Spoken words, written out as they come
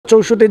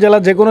64 জেলা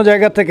যে কোনো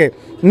জায়গা থেকে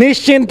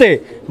নিশ্চিন্তে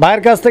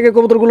ভাইয়ের কাছ থেকে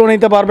কবুতরগুলো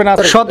নিতে পারবেন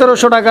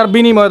 1700 টাকার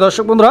বিনিময়ে।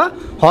 দর্শক বন্ধুরা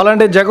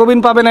হল্যান্ডের জ্যাকোবিন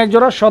পাবেন এক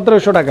জোড়া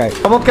 1700 টাকায়।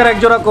 চমৎকার এক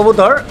জোড়া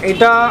কবুতর,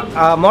 এটা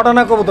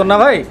মডার্না কবুতর না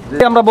ভাই?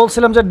 আমরা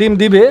বলছিলাম যে ডিম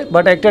দিবে,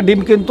 বাট একটা ডিম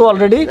কিন্তু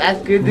অলরেডি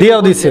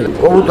দিয়েও দিছে।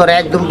 কবুতর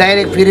একদম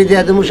ডাইরেক্ট ফ্রি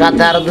দিয়ে দেবো,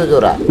 সাথে আরো 2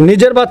 জোড়া।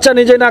 নিজের বাচ্চা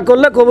নিজে না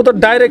করলে কবুতর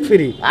ডাইরেক্ট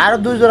ফ্রি, আরো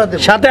 2 জোড়া দেব,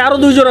 সাথে আরো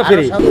 2 জোড়া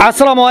ফ্রি।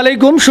 আসসালামু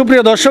আলাইকুম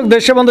সুপ্রিয় দর্শক,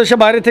 দেশে এবং দেশের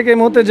বাইরে থেকে এই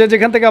মুহূর্তে যে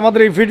যেখান থেকে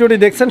আমাদের এই ভিডিওটি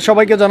দেখছেন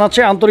সবাইকে জানাচ্ছি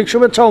আন্তরিক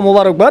শুভেচ্ছা ও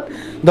মোবারকবাদ।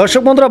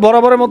 দর্শক বন্ধুরা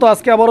বরাবরের মতো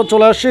আজকে আবারও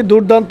চলে আসছি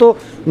দুর্দান্ত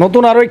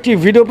নতুন আরও একটি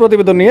ভিডিও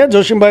প্রতিবেদন নিয়ে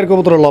জসিম ভাইয়ের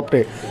কবুতরের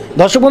লফটে।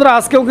 দর্শক বন্ধুরা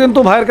আজকেও কিন্তু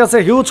ভাইয়ের কাছে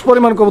হিউজ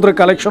পরিমাণ কবুতরের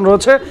কালেকশন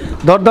রয়েছে,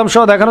 দরদাম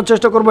সহ দেখানোর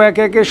চেষ্টা করবো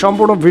একে একে,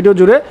 সম্পূর্ণ ভিডিও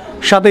জুড়ে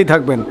সাথেই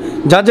থাকবেন।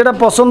 যার যেটা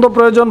পছন্দ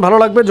প্রয়োজন ভালো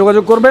লাগবে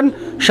যোগাযোগ করবেন।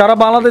 সারা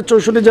বাংলাদেশ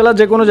 64 জেলা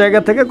যে কোনো জায়গা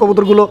থেকে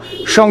কবুতরগুলো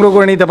সংগ্রহ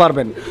করে নিতে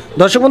পারবেন।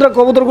 দর্শক বন্ধুরা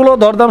কবুতরগুলো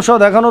দরদাম সহ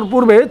দেখানোর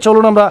পূর্বে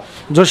চলুন আমরা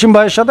জসিম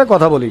ভাইয়ের সাথে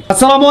কথা বলি।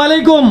 আসসালামু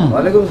আলাইকুম।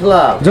 ওয়ালাইকুম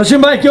সালাম। জসিম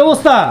ভাই কি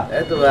অবস্থা?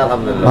 এই তো ভাই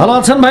আলহামদুলিল্লাহ। ভালো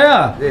আছেন ভাইয়া?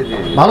 জি জি।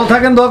 ভালো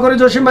থাকেন দোয়া করি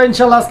জসিম ভাই।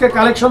 ইনশাআল্লাহ আজকে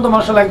কালেকশন তো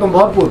মাশাআল্লাহ একদম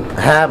ভরপুর।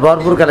 হ্যাঁ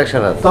ভরপুর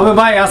কালেকশন আছে। তবে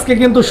ভাই আজকে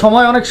কিন্তু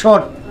সময় অনেক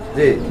শর্ট,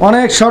 জি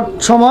অনেক শর্ট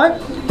সময়,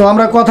 তো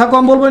আমরা কথা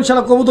কম বলবো,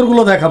 ইনশাআল্লাহ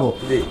কবুতরগুলো দেখাবো।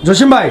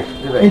 জসিম ভাই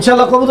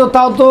ইনশাআল্লাহ কবুতর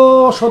তাও তো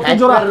 70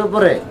 জোড়ার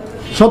উপরে,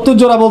 70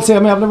 জোড়া বলছি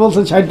আমি, আপনি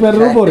বলছেন 60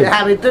 পেয়ারের উপরে।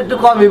 আমি তো একটু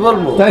কমই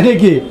বলবো, তাই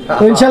নাকি?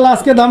 তো ইনশাআল্লাহ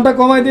আজকে দামটা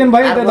কমাই দেন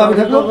ভাই, এটা দাবি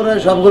থাকলো।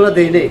 সবগুলো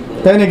দেই নেই,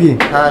 তাই নাকি?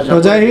 তো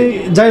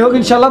যাই হোক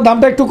ইনশাআল্লাহ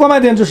দামটা একটু কমাই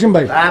দেন জসিম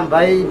ভাই। দাম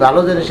ভাই ভালো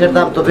জিনিসের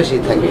দাম তো বেশি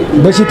থাকে।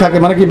 বেশি থাকে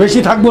মানে কি বেশি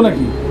থাকবো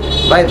নাকি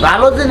ভাই?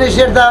 ভালো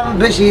জিনিসের দাম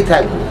বেশি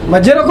থাকবে,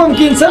 মানে যেরকম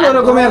কিনছেন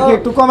ওরকমই আর কি,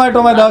 একটু কমায়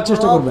টমায় দেওয়ার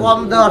চেষ্টা করবেন। কম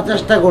দেওয়ার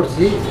চেষ্টা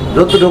করছি,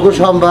 যতটুকু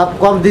সম্ভব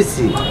কম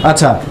দিচ্ছি।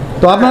 আচ্ছা,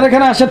 তো আপনার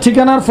এখানে আসার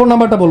ঠিকানা আর ফোন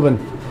নাম্বারটা বলবেন।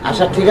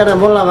 আসার ঠিকানা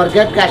মোল্লা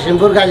market,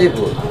 Kashimpur,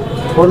 Gazipur.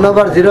 Phone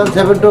number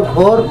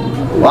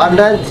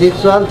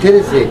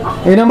 07241966136।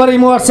 এই নাম্বার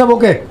ইমো হোয়াটসঅ্যাপ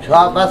ওকে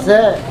সব আছে।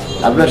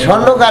 আপনার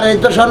স্বর্ণকার এই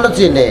তো স্বর্ণ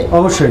চিনে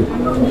অবশ্যই।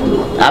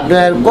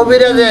 আপনার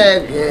কবিরা যে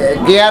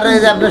গিয়ারে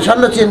যে আপনার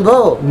স্বর্ণ চিনবো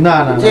না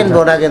না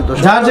চিনবো না, কিন্তু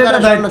যার যেটা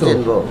স্বর্ণ দায়িত্ব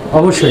চিনবো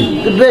অবশ্যই।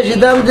 বেশি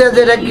দাম দিয়ে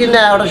যেটা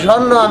কিনে ওটা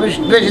স্বর্ণ, আমি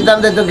বেশি দাম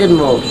দিয়ে তো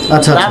কিনবো।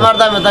 আচ্ছা, আমার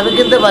দামে তো আমি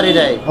কিনতে পারি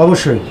নাই,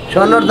 অবশ্যই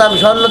স্বর্ণর দাম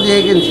স্বর্ণ দিয়ে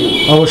কিনছি।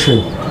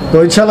 অবশ্যই। তো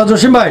ইনশাআল্লাহ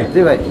জসিম ভাই,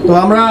 জি ভাই, তো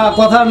আমরা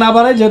কথা না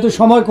বাড়াই, যেহেতু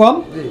সময় কম,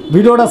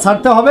 ভিডিওটা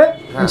ছাড়তে হবে।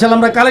 ইনশাআল্লাহ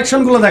আমরা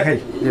কালেকশনগুলো দেখাই।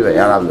 জি ভাই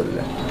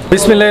আলহামদুলিল্লাহ।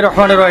 বিসমিল্লাহির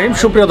রহমানির রহিম।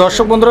 সুপ্রিয়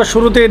দর্শক বন্ধুরা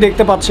শুরুতেই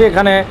দেখতে পাচ্ছি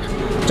এখানে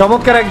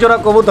চমৎকার এক জোড়া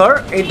কবুতর,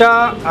 এটা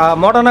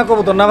মডার্না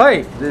কবুতর না ভাই?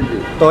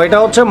 তো এটা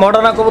হচ্ছে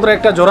মডার্না কবুতর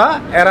একটা জোড়া,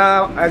 এরা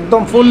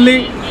একদম ফুললি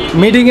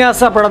মিডিংয়ে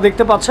আছে, আপনারা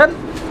দেখতে পাচ্ছেন,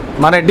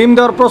 মানে ডিম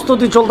দেওয়ার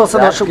প্রস্তুতি চলতেছে।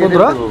 দর্শক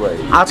বন্ধুরা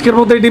আজকের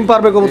মধ্যেই ডিম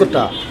পারবে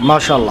কবুতরটা,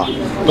 মাশাআল্লাহ।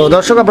 তো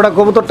দর্শক আপনারা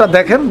কবুতরটা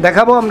দেখেন,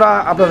 দেখাবো আমরা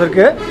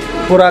আপনাদেরকে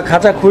পুরা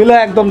খাঁচা খুইলা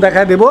একদম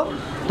দেখায় দেব।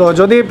 তো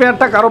যদি এই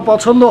পেয়ারটা কারো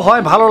পছন্দ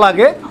হয়, ভালো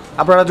লাগে,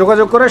 আপনারা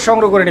যোগাযোগ করে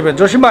সংগ্রহ করে নেবেন।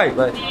 জসিম ভাই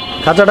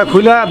খাঁচাটা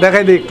খুইলা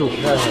দেখাই দিই একটু।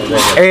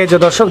 এই যে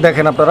দর্শক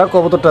দেখেন, আপনারা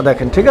কবুতরটা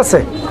দেখেন, ঠিক আছে?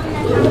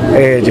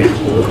 এই যে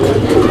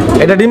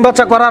এটা ডিম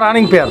বাচ্চা করা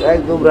রানিং পেয়ার,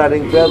 একদম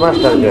রানিং পেয়ার,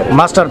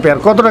 মাস্টার পেয়ার।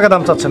 কত টাকা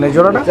দাম চাচ্ছেন এই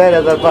জোড়াটা?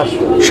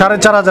 4500।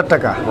 4500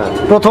 টাকা।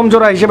 প্রথম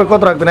জোড়া হিসেবে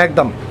কত রাখবেন?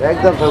 একদম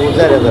একদম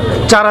 4000 টাকা।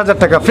 4000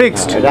 টাকা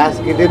ফিক্সড।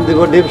 আজকে ডিম দিব,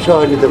 ডিম সহ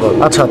নিতে পারবো।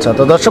 আচ্ছা আচ্ছা।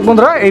 তো দর্শক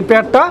বন্ধুরা এই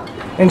পেয়ারটা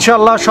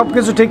ইনশাআল্লাহ সব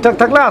কিছু ঠিকঠাক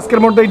থাকলে আজকের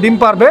মধ্যেই ডিম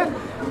পারবে,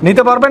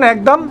 নিতে পারবেন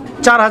একদম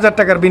 4000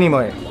 টাকার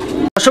বিনিময়ে।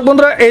 দর্শক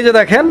বন্ধুরা এই যে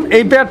দেখেন,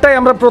 এই পেয়ারটাই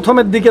আমরা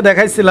প্রথমের দিকে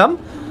দেখাইছিলাম।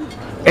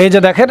 এই যে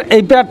দেখেন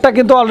এই পেয়ারটা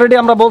কিন্তু অলরেডি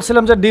আমরা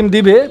বলছিলাম যে ডিম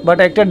দিবে, বাট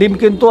একটা ডিম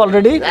কিন্তু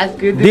অলরেডি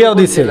দিয়েও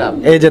দিছে।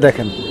 এই যে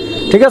দেখেন,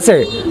 ঠিক আছে?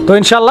 তো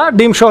ইনশাআল্লাহ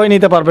ডিম সহ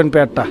নিতে পারবেন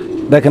পেয়ারটা।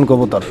 দেখেন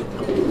কবুতর।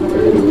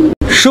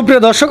 সুপ্রিয়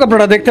দর্শক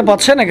আপনারা দেখতে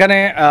পাচ্ছেন এখানে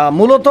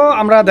মূলত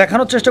আমরা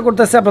দেখানোর চেষ্টা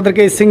করতেছি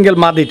আপনাদেরকে এই সিঙ্গেল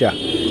মাদিটা,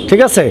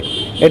 ঠিক আছে?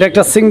 এটা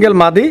একটা সিঙ্গেল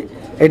মাদি,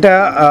 এটা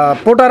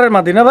পোটারের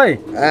মাদি না ভাই?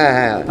 হ্যাঁ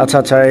হ্যাঁ। আচ্ছা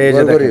আচ্ছা। এই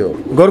যে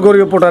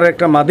গরগরিও পোটারের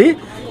একটা মাদি,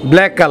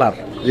 ব্ল্যাক কালার।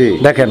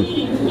 দেখেন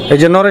এই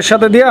যে নরের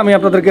সাথে দিয়ে আমি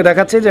আপনাদেরকে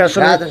দেখাচ্ছি যে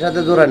আসলে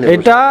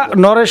এটা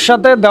নরের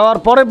সাথে দেওয়ার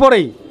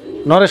পরেই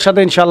নরের সাথে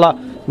ইনশাআল্লাহ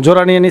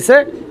জোড়া নিয়ে নিছে,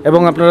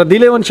 এবং আপনারা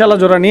দিলেও ইনশাআল্লাহ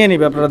জোড়া নিয়ে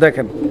নিবে। আপনারা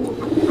দেখেন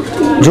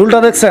ঝুলটা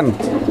দেখছেন,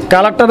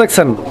 কালারটা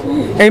দেখছেন।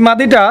 এই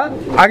মাদিটা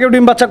আগেও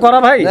ডিম বাচ্চা করা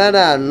ভাই? না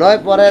না, 9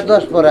 পরে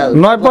 10 পরে,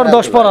 9 পর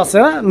 10 পর আছে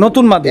না,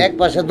 নতুন মাদি। এক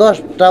পাশে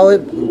 10টা ওই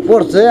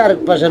পড়ছে, আর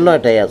এক পাশে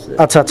 9টাই আছে।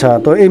 আচ্ছা আচ্ছা।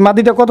 তো এই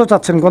মাদিটা কত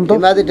চাচ্ছেন কোন? তো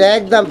এই মাদিটা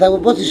একদম থাকবে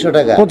 2500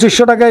 টাকা।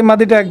 2500 টাকা এই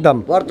মাদিটা একদম।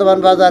 বর্তমান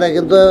বাজারে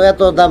কিন্তু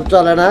এত দাম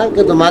চলে না,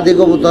 কিন্তু মাদি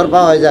কবুতর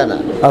পাওয়া যায় না।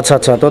 আচ্ছা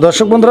আচ্ছা। তো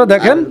দর্শক বন্ধুরা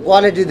দেখেন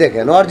কোয়ালিটি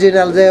দেখেন,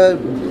 অরিজিনাল যে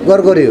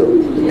গরগরিও,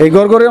 এই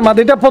গরগরিও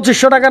মাদিটা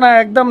 2500 টাকা না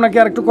একদম, নাকি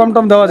আর একটু কম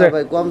টম দেওয়া যায়?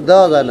 ভাই কম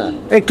দেওয়া যায় না,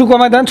 একটু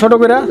কমাই দেন ছোট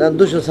করে।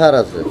 200 ছাড়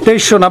আছে।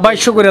 2300 না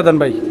 2200 করে দেন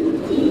ভাই।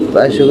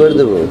 2200 করে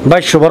দেবো।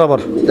 2200 বরাবর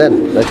দেন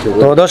 2200।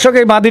 তো দর্শক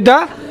এই মাদিটা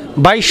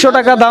 2200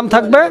 টাকা দাম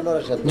থাকবে,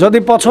 যদি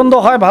পছন্দ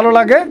হয় ভালো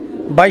লাগে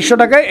 2200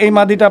 টাকায় এই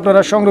মাদিটা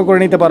আপনারা সংগ্রহ করে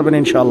নিতে পারবেন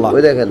ইনশাআল্লাহ।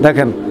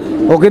 দেখেন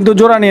ও কিন্তু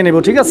জোড়া নিয়ে নেব,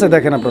 ঠিক আছে?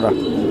 দেখেন আপনারা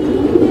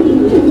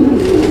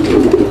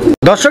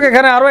দর্শক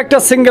এখানে আরো একটা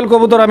সিঙ্গেল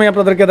কবুতর আমি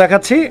আপনাদেরকে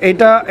দেখাচ্ছি।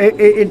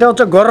 এটা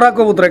হচ্ছে গররা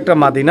কবুতর একটা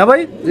মাদি না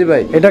ভাই? জি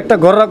ভাই, এটা একটা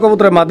গররা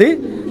কবুতরের মাদি।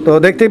 তো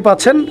দেখতেই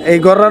পাচ্ছেন এই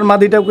গররার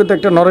মাদিটাও কিন্তু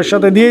একটা নরের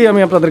সাথে দিয়েই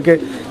আমি আপনাদেরকে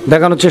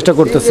দেখানোর চেষ্টা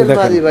করতেছি।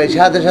 দেখেন ভাই,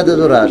 সাথে সাথে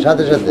জোড়া,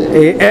 সাথে সাথে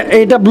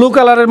এইটা ব্লু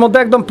কালারের মধ্যে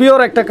একদম পিওর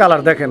একটা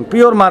কালার, দেখেন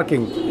পিওর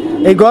মার্কিং।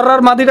 এই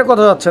গররার মাদিটা কত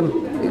যাচ্ছেন?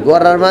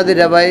 গড়ার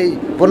মাদিটা ভাই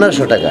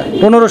 1500 টাকা।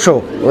 1500?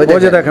 ওই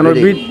যে দেখেন ওই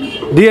বিট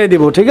দিয়ে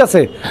দিব, ঠিক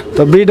আছে?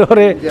 তো বিট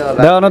ওরে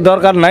দেওয়ানোর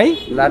দরকার নাই,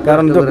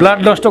 কারণ তো ব্লাড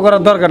নষ্ট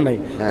করার দরকার নাই।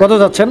 কত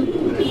যাচ্ছেন?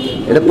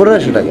 এটা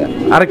 1500 টাকা।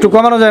 আর একটু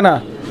কমানো যায় না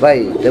ভাই?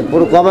 এটা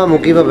পুরো কমামু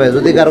কিভাবে?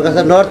 যদি কারো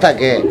কাছে নর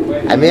থাকে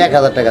আমি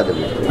 1000 টাকা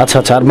দেবো। আচ্ছা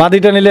আচ্ছা, আর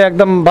মাদিটা নিলে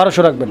একদম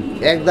 1200 রাখবেন?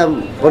 একদম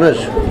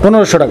 1500।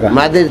 1500 টাকা।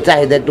 মাদির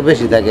চাহিদা একটু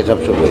বেশি থাকে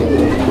সবসময়।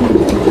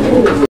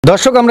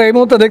 দর্শক আমরা এই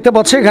মুহূর্তে দেখতে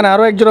পাচ্ছি এখানে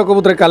আরো এক জোড়া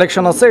কবুতরের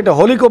কালেকশন আছে। এটা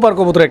হলিকপার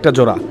কবুতরের একটা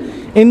জোড়া,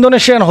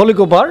 ইন্দোনেশিয়ান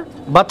হলিকপার।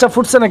 বাচ্চা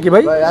ফুটছে নাকি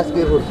ভাই?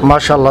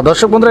 মাশাআল্লাহ।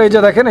 দর্শক বন্ধুরা এই যে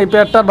দেখেন এই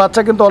পেয়ারটার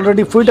বাচ্চা কিন্তু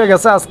অলরেডি ফুটে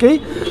গেছে আজকেই।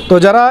 তো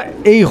যারা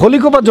এই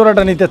হলিকপার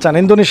জোড়াটা নিতে চান,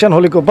 ইন্দোনেশিয়ান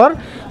হলিকপার,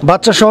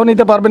 বাচ্চা সহ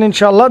নিতে পারবেন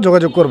ইনশাআল্লাহ,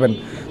 যোগাযোগ করবেন।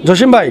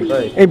 জসিম ভাই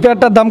এই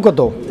পেয়ারটার দাম কত?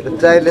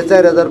 চাইলে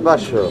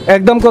 4500।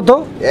 একদম কত?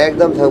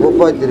 একদম থাকবো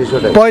 3500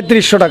 টাকা।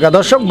 3500 টাকা।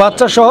 দর্শক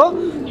বাচ্চা সহ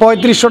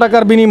 3500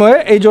 টাকার বিনিময়ে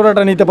এই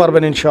জোড়াটা নিতে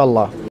পারবেন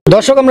ইনশাআল্লাহ।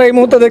 দর্শক আমরা এই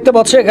মুহূর্তে দেখতে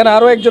পাচ্ছি এখানে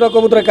আরো এক জোড়া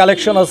কবুতরের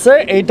কালেকশন আছে।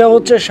 এইটা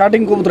হচ্ছে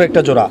শার্টিং কবুতরের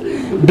একটা জোড়া,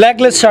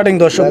 ব্ল্যাকলেস শার্টিং।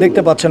 দর্শক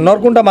দেখতে পাচ্ছেন নর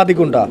কোনটা মাদি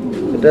কোনটা?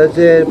 এটা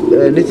হচ্ছে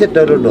নিচেরটা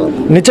হলো নর।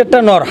 নিচেরটা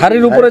নর,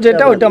 হাড়ির উপরে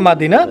যেটা ওইটা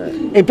মাদি না?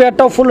 এই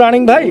পেয়ারটাও ফুল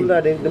রানিং ভাই,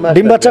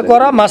 ডিম বাচ্চা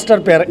করা মাস্টার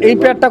পেয়ার। এই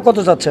পেয়ারটা কত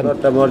চাচ্ছেন?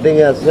 নরটা মোল্ডিং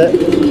এ আছে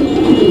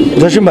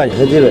জসিম ভাই।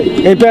 জি ভাই,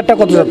 এই পেয়ারটা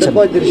কত চাচ্ছেন?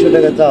 3500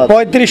 টাকা চাওয়া।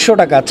 3500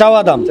 টাকা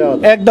চাওয়া দাম?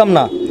 একদম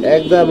না,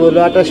 একদম হলো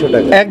 2800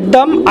 টাকা।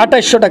 একদম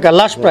 2800 টাকা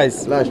লাস্ট প্রাইস,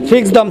 Last.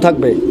 ফিক্স দাম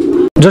থাকবে।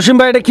 জসিম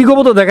ভাই এটা কি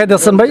কবুতর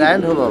দেখাইতেছেন ভাই?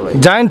 জায়ান্ট হোমা ভাই।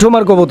 জায়ান্ট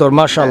হোমার কবুতর,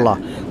 মাশাআল্লাহ।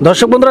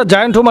 দর্শক বন্ধুরা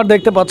জায়ান্ট হোমার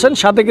দেখতে পাচ্ছেন,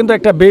 সাথে কিন্তু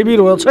একটা বেবি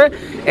রয়েছে।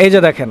 এই যে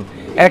দেখেন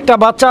একটা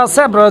বাচ্চা আছে।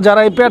 আপনারা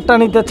যারা এই পেয়ারটা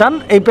নিতে চান,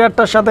 এই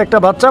পেয়ারটার সাথে একটা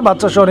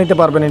বাচ্চা সহ নিতে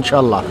পারবেন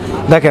ইনশাআল্লাহ।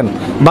 দেখেন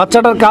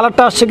বাচ্চাটার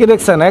কালারটা আসছে কি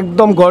দেখছেন?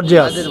 একদম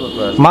গর্জিয়াস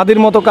মাদির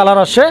মতো কালার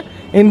আসছে,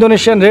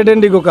 ইন্দোনেশিয়ান রেড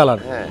ইন্ডিগো কালার।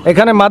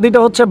 এখানে মাদিটা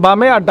হচ্ছে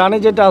বামে আর ডানে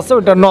যেটা আছে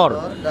ওইটা নর।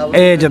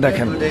 এই যে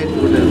দেখেন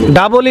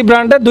ডাবল ই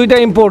ব্র্যান্ডের, দুইটা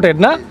ইম্পোর্টেড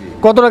না?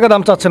 কত টাকা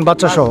দাম চাচ্ছেন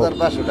বাচ্চা সহ?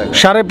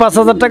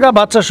 5500 টাকা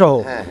বাচ্চা সহ।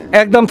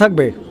 একদম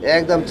থাকবে?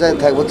 একদম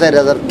থাকবো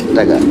 4000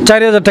 টাকা।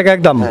 4000 টাকা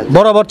একদম,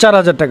 বরাবর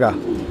 4000 টাকা।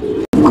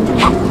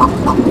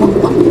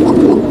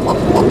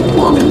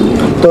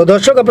 তো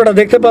দর্শক আপনারা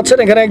দেখতে পাচ্ছেন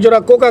এখানে একজোড়া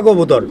কোকা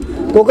কবুতর।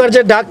 কোকার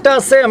যে ডাকটা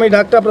আছে আমি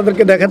ডাকটা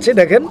আপনাদেরকে দেখাচ্ছি,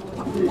 দেখেন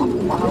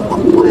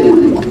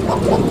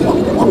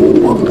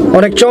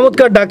অনেক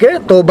চমৎকার ডাকে।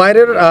 তো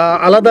বাইরের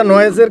আলাদা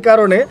নয়েজের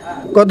কারণে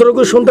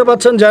কতটুকু শুনতে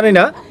পাচ্ছেন জানি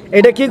না।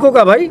 এটা কি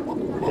কোকা ভাই?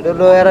 এটা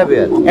হলো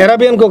অ্যারাবিয়ান।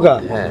 অ্যারাবিয়ান কোকা,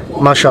 হ্যাঁ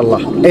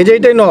মাশাআল্লাহ। এই যে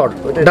এটাই নর,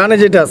 ডানে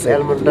যেটা আছে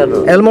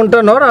অ্যালমন্ডটা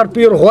নর, আর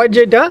পিওর হোয়াইট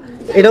যেটা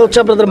এটা হচ্ছে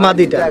আপনাদের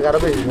মাদিটা।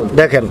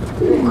 দেখেন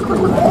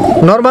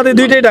নরমাদি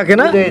দুইটাই ডাকে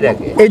না?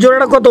 এই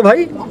জোড়াটা কত ভাই?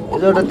 এই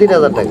জোড়াটা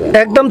 3000 টাকা।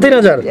 একদম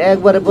 3000,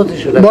 একবারে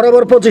 2500 টাকা,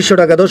 বরাবর 2500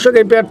 টাকা। দর্শক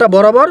এই পেয়ারটা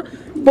বরাবর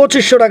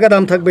 2500 টাকা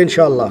দাম থাকবে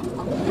ইনশাআল্লাহ।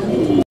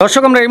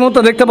 দর্শক আমরা এই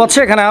মুহূর্তে দেখতে পাচ্ছি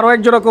এখানে আরো এক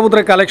জোড়া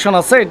কবুতরের কালেকশন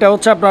আছে। এটা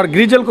হচ্ছে আপনার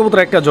গ্রিজেল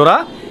কবুতরের একটা জোড়া,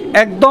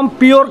 একদম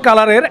পিওর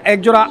কালারের এক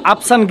জোড়া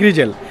আফসান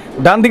গ্রিজেল।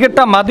 ডান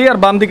দিকেরটা মাদি আর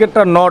বাম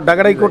দিকেরটা নর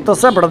ডাগাড়াই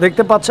করতেছে। আপনারা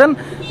দেখতে পাচ্ছেন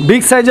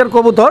বিগ সাইজের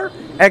কবুতর,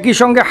 একই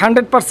সঙ্গে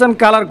 100%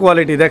 কালার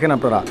কোয়ালিটি। দেখেন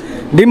আপনারা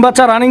ডিম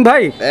বাচ্চা রানিং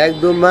ভাই,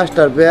 একদম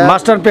মাস্টার পেয়ার।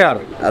 মাস্টার পেয়ার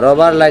আর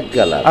ওভার লাইট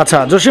কালার। আচ্ছা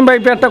জসিম ভাই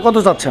পেয়ারটা কত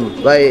চাচ্ছেন?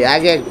 ভাই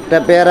আগে একটা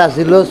পেয়ার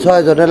আছিল 6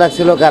 জনে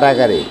লাগছিল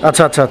কারাকারি।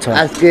 আচ্ছা আচ্ছা আচ্ছা,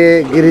 আজকে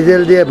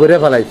গ্রিজেল দিয়ে ভরে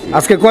ফেলাইছি।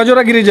 আজকে কয়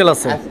জোড়া গ্রিজেল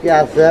আছে? আজকে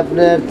আছে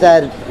আপনার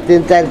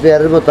 3-4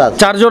 পেয়ারের মতো আছে।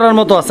 4 জোড়ার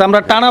মতো আছে। আমরা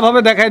টানা ভাবে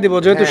দেখাই দিব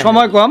যেহেতু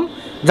সময় কম।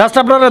 জাস্ট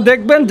আপনারা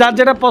দেখবেন, যার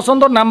যেটা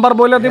পছন্দ নাম্বার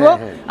বলে দিব,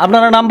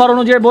 আপনারা নাম্বার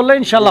অনুযায়ী বললে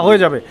ইনশাআল্লাহ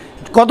হয়ে যাবে।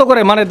 কত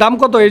করে মানে দাম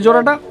কত এই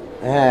জোড়াটা?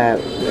 হ্যাঁ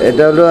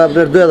এটা হলো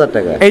আপনার 2000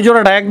 টাকা এই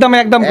জোড়াটা। একদম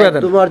একদম কয়ে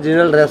দেন, তোমার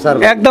অরিজিনাল রেসার।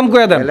 একদম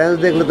কয়ে দেন। লেন্স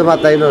দেখলে তো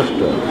মাথায় নষ্ট।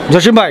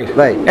 জসিম ভাই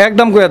ভাই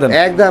একদম কয়ে দেন।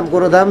 একদম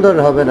কোনো দাম দর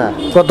হবে না।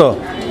 কত?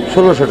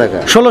 1600 টাকা।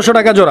 1600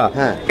 টাকা জোড়া।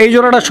 হ্যাঁ এই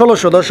জোড়াটা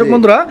 1600। দর্শক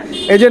বন্ধুরা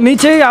এই যে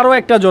নিচেই আরো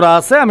একটা জোড়া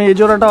আছে, আমি এই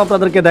জোড়াটাও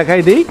আপনাদেরকে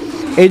দেখাই দিই।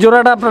 এই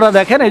জোড়াটা আপনারা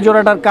দেখেন, এই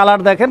জোড়াটার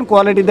কালার দেখেন,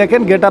 কোয়ালিটি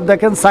দেখেন, গেট আপ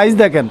দেখেন, সাইজ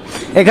দেখেন।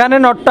 এখানে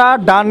নটটা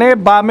ডানে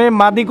বামে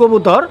মাদি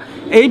কবুতর।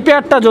 এই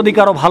পেয়ারটা যদি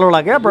কারো ভালো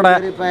লাগে আপনারা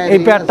এই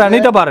পেয়ারটা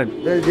নিতে পারেন।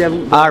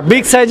 আর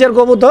বিগ সাইজের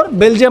কবুতর,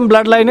 বেলজিয়াম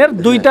ব্লাড লাইনের,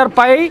 দুইটার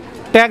পায়েই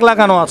ট্যাগ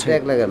লাগানো আছে,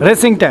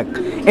 রেসিং ট্যাগ।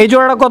 এই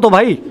জোড়াটা কত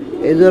ভাই?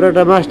 এই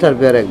জোড়াটা মাস্টার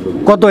পেয়ার একদম।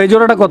 কত এই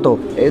জোড়াটা কত?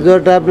 এই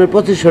জোড়াটা আপনার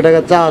 2500 টাকা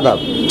চাওয়া দাম।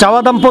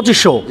 চাওয়া দাম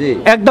 2500,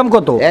 একদম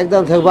কত?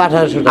 একদম থাকবে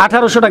 1800 টাকা।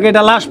 1800 টাকা,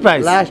 এটা লাস্ট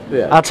প্রাইস। Last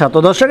price. আচ্ছা তো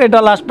দর্শক এটা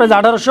লাস্ট প্রাইস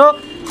 1800।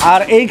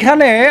 আর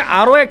এইখানে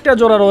আরো একটা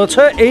জোড়া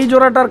রয়েছে, এই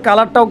জোড়াটার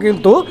কালারটাও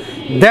কিন্তু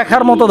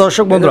দেখার মতো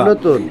দর্শক বন্ধুরা,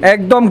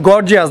 একদম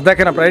গর্জিয়াস।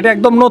 দেখেন আপনারা, এটা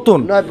একদম নতুন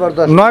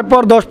 9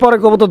 পর 10 পরে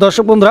কবুতর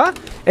দর্শক বন্ধুরা।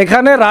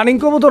 এখানে রানিং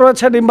কবুতর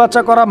রয়েছে, ডিম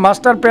বাচ্চা করা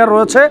মাস্টার পেয়ার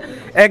রয়েছে,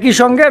 একই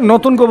সঙ্গে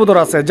নতুন কবুতর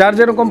আছে, যার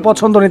যেরকম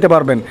পছন্দ নিতে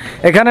পারবেন।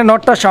 এখানে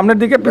নরটা সামনের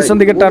দিকে, পিছন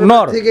দিকেটা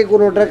নর, থেকে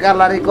কোনোটা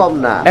কালারই কম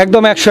না,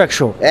 একদম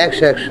 100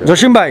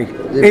 জসিম ভাই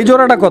এই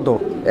জোড়াটা কত?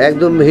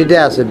 একদম হিটে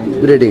আছে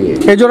ব্রিডিং এ।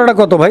 এই জোড়াটা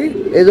কত ভাই?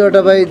 এই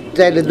জোড়াটা ভাই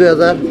চাইলে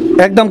 2000,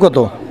 একদম কত?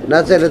 না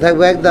চাইলে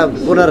থাকবে একদম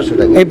 1500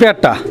 টাকা। এই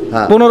পেয়ারটা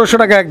 1500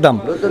 টাকা একদম।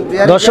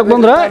 দর্শক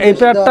বন্ধুরা, এই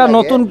পেয়ারটা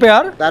নতুন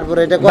পেয়ার, তারপরে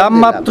এটা দাম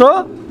মাত্র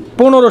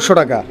 1500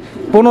 টাকা।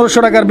 1500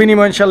 টাকার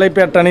বিনিময়ে ইনশাআল্লাহ এই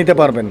পেয়ারটা নিতে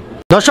পারবেন।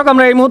 দর্শক,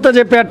 আমরা এই মুহূর্তে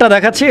যে পেয়ারটা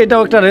দেখাচ্ছি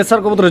এটাও একটা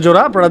রেসার কবুতরের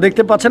জোড়া। আপনারা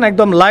দেখতে পাচ্ছেন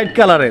একদম লাইট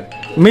কালারের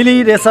মিলি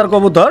রেসার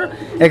কবুতর।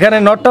 এখানে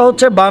নটটা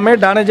হচ্ছে বামে,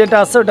 ডানে যেটা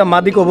আছে ওটা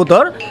মাদি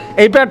কবুতর।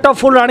 এই পেয়ারটা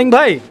ফুল রানিং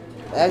ভাই,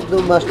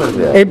 একদম মাস্টার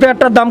পেয়ার। এই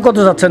পেয়ারটার দাম কত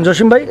যাচ্ছেন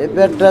জসিম ভাই? এই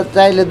পেয়ারটা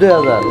চাইলে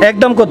 2000,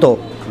 একদম কত?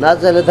 না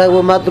চাইলে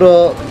থাকবে মাত্র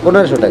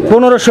 1500 টাকা।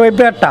 1500 এই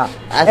পেয়ারটা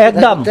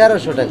একদম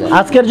 1300 টাকা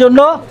আজকের জন্য,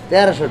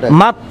 1300 টাকা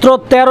মাত্র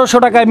 1300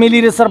 টাকায় মিলি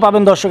রেসার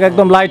পাবেন দর্শক,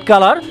 একদম লাইট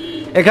কালার।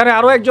 এখানে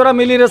আরও এক জোড়া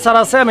মিলি রেসার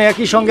আছে, আমি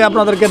একই সঙ্গে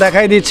আপনাদেরকে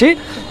দেখাই দিচ্ছি,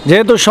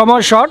 যেহেতু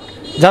সময় শর্ট,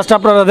 জাস্ট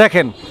আপনারা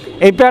দেখেন।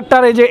 এই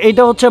পেয়ারটার এই যে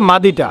এইটা হচ্ছে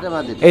মাদিটা,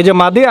 এই যে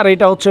মাদি, আর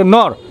এইটা হচ্ছে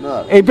নর।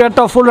 এই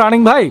পেয়ারটা ফুল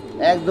রানিং ভাই,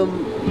 একদম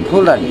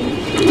ফুল রানিং,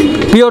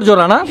 পিওর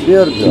জোড়া না?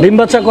 পিওর ডিম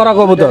বাচ্চা করা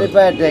কবুতর।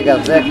 পায়ে ট্যাগ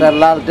আছে, একটা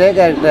লাল ট্যাগ,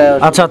 একটা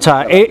আচ্ছা আচ্ছা,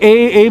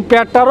 এই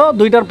পেয়ারটারও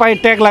দুইটার পায়ে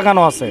ট্যাগ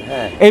লাগানো আছে।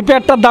 এই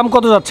পেয়ারটার দাম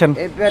কত যাচ্ছেন?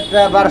 এই পেয়ারটা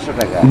 1200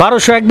 টাকা।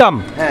 1200 একদম?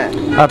 হ্যাঁ।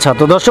 আচ্ছা,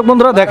 তো দর্শক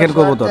বন্ধুরা দেখেন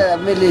কবুতর,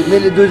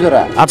 মিলি দুই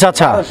জোড়া। আচ্ছা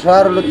আচ্ছা,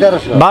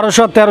 1300,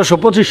 1200 1300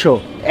 2500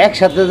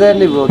 একসাথে যে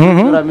নিব দুই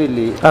জোড়া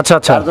মিলি। আচ্ছা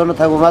আচ্ছা, তার জন্য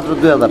থাকবে মাত্র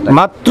 2000 টাকা।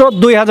 মাত্র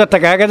 2000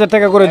 টাকা, 1000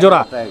 টাকা করে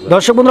জোড়া।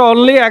 দর্শক বন্ধুরা,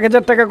 অনলি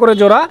 1000 টাকা করে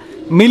জোড়া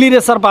মিলি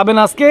রেসার পাবেন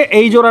আজকে।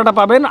 এই জোড়াটা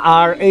পাবেন,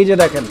 আর এই যে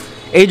দেখেন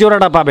এই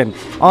জোড়াটা পাবেন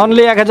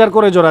অনলি 1000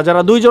 করে জোড়া,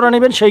 যারা 2 জোড়া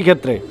নেবেন সেই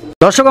ক্ষেত্রে।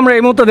 দর্শক, আমরা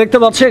এই মুহূর্তে দেখতে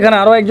পাচ্ছি এখানে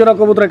আরো এক জোড়া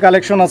কবুতরের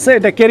কালেকশন আছে।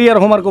 এটা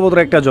ক্যারিয়ার হোমার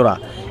কবুতরের একটা জোড়া।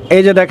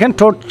 এই যে দেখেন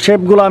ঠোঁট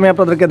শেপগুলো আমি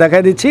আপনাদেরকে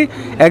দেখাই দিচ্ছি,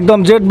 একদম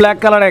জেড ব্ল্যাক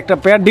কালার একটা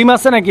পেয়ার। ডিম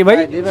আছে নাকি ভাই?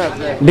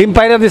 ডিম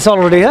পাইরা দিছে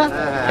অলরেডি। হ্যাঁ,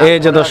 এই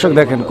যে দর্শক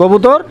দেখেন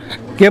কবুতর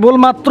কেবল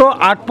মাত্র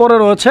 8 পরে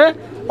রয়েছে,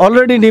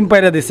 অলরেডি ডিম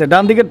পাইরা দিছে।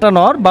 ডান দিকেরটা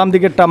নর, বাম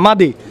দিকেরটা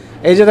মাদি।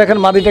 এই যে দেখেন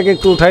মাদিটাকে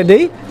একটু উঠাই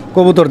দেই,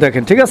 কবুতর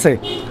দেখেন, ঠিক আছে।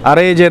 আর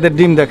এই যে এদের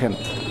ডিম দেখেন।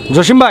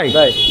 জসিম ভাই,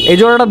 এই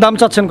জোড়াটার দাম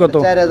চাচ্ছেন কত?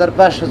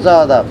 4500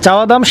 চাওয়া দাম।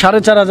 চাওয়া দাম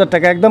 4500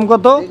 টাকা, একদম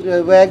কত?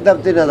 একদম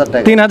 3000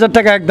 টাকা। 3000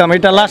 টাকা একদম,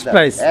 এটা লাস্ট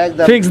প্রাইস,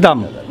 ফিক্স দাম।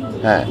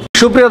 হ্যাঁ।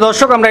 সুপ্রিয়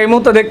দর্শক, আমরা এই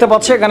মুহূর্তে দেখতে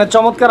পাচ্ছি এখানে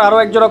চমৎকার আরো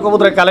এক জোড়া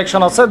কবুতরের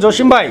কালেকশন আছে।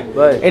 জসিম ভাই,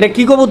 এটা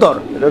কি কবুতর?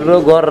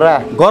 গররা,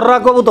 গররা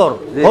কবুতর,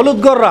 হলুদ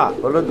গররা।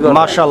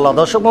 মাশাআল্লাহ,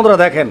 দর্শক বন্ধুরা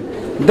দেখেন,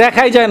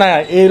 দেখাই যায় না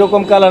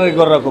এইরকম কালারের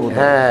গররা কবুতর,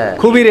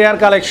 খুবই রেয়ার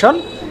কালেকশন।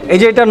 এই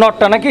যে এটা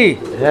নটটা নাকি?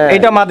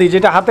 এটা মাদি,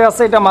 যেটা হাতে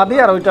আছে এটা মাদি,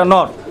 আর ওইটা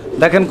নট।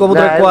 দেখেন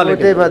কবুতরের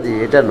কোয়ালিটি,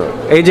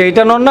 এই যে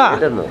এটা নর না,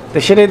 তো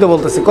সেটাই তো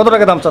বলতেছি। কত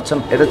টাকা দাম চাচ্ছেন?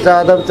 এটা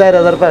চাওয়া দাম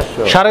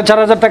 4500,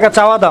 4500 টাকা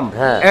চাওয়া দাম।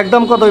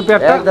 একদম কত ওই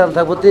পেয়ারটা? একদম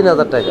থাকবে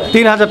 3000 টাকা।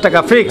 3000 টাকা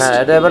ফিক্স। হ্যাঁ,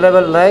 এটা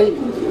अवेलेबल নাই,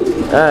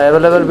 হ্যাঁ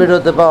अवेलेबल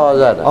ভিডিওতে পাওয়া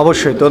যায় না।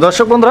 অবশ্যই। তো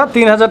দর্শক বন্ধুরা,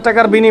 3000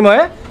 টাকার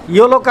বিনিময়ে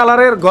ইয়েলো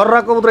কালারের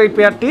গররা কবুতর এই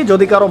পেয়ারটি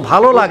যদি কারো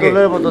ভালো লাগে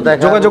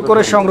যোগাযোগ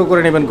করে সংগ্রহ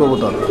করে নেবেন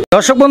কবুতর।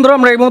 দর্শক বন্ধুরা,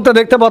 আমরা এই মুহূর্তে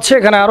দেখতে পাচ্ছি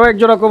এখানে আরো এক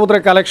জোড়া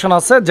কবুতরের কালেকশন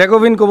আছে।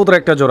 জ্যাকোবিন কবুতর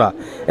একটা জোড়া।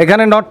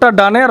 এখানে নটটা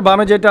ডানে আর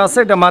বামে যেটা আছে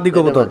এটা মাদি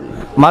কবুতর।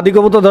 মাদি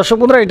কবুতর দর্শক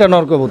বন্ধুরা, এটা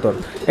নর কবুতর।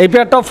 এই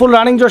পেয়ারটা ফুল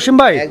রানিং জসিম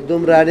ভাই?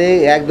 একদম রানিং,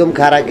 একদম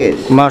খাড়া কেস।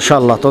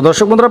 মাশাআল্লাহ। তো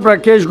দর্শক বন্ধুরা, প্রায়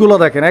কেসগুলো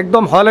দেখেন,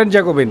 একদম হল্যান্ড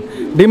জ্যাকোবিন,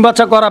 ডিম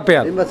বাচ্চা করা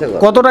পেয়ার।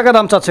 কত টাকা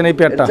দাম চাচ্ছেন এই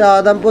পেয়ারটা?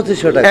 চাওয়া দাম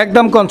 2500 টাকা।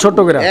 একদম কোন ছোট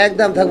করে?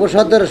 একদম থাকবে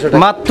 1700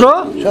 টাকা। মাত্র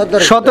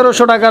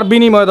 1700 টাকার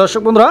বিনিময়ে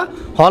দর্শক বন্ধুরা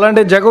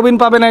হল্যান্ডের জ্যাকোবিন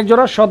পাবেন এক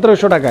জোড়া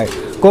 1700 টাকায়।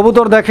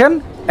 কবুতর দেখেন,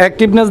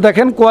 অ্যাক্টিভনেস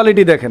দেখেন,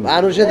 কোয়ালিটি দেখেন।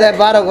 মানুষে দেয়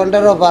 12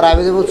 ঘন্টার অফার,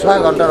 আমি দেব 6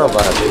 ঘন্টার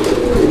অফার।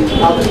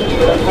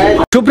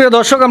 সুপ্রিয়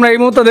দর্শক, আমরা এই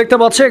মুহূর্তে দেখতে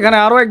পাচ্ছি এখানে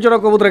আরো এক জোড়া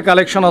কবুতরের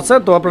কালেকশন আছে।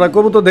 তো আপনারা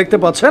কবুতর দেখতে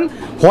পাচ্ছেন,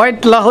 হোয়াইট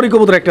লাহোরি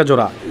কবুতর একটা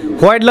জোড়া।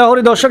 হোয়াইট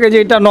লাহোরি দর্শক, এই যে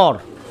এটা নর,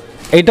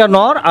 এইটা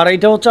নর, আর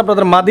এইটা হচ্ছে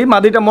আপনাদের মাদি।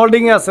 মাদিটা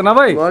মোল্ডিং এ আছে না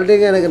ভাই? মোল্ডিং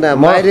এ না,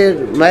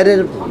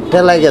 মাইরের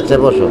ঠেলাই গেছে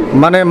পশম,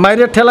 মানে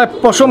মাইরের ঠেলায়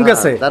পশম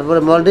গেছে। তারপরে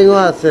মোল্ডিং ও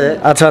আছে।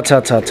 আচ্ছা আচ্ছা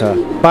আচ্ছা আচ্ছা,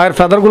 পায়ের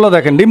ফেদার গুলো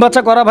দেখেন। ডিম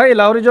বাচ্চা করা ভাই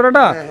লাহোরি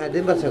জোড়াটা? হ্যাঁ,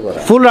 ডিম বাচ্চা করা,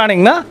 ফুল রানিং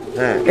না?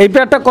 হ্যাঁ। এই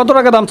পেয়ারটা কত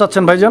টাকা দাম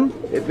চাচ্ছেন ভাইজান?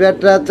 এই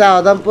পেয়ারটা চাওয়া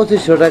দাম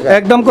 2500 টাকা।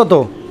 একদম কত?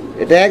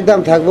 এটা একদম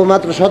থাকবো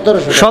মাত্র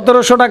 1700 টাকা।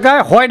 1700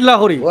 টাকায় হোয়াইট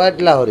লাহোরি। হোয়াইট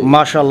লাহোরি,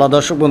 মাশাআল্লাহ।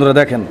 দর্শক বন্ধুরা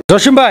দেখেন।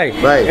 জসিম ভাই,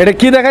 এটা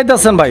কি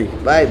দেখাইতেছেন ভাই?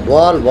 ভাই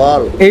বল,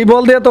 বল। এই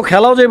বল দিয়ে তো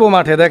খেলাও যাইবো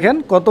মাঠে। দেখেন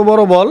কত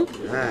বড় বল।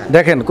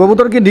 দেখেন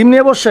কবুতর কি ডিম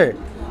নিয়ে বসে?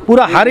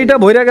 পুরা হাড়িটা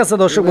ভইরা গেছে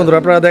দর্শক বন্ধুরা,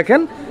 আপনারা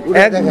দেখেন,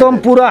 একদম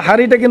পুরা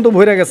হাড়িটা কিন্তু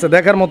ভইরা গেছে।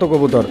 দেখার মতো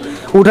কবুতর।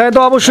 উঠায় তো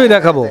অবশ্যই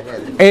দেখাবো।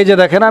 এই যে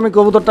দেখেন, আমি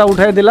কবুতরটা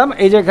উঠাই দিলাম।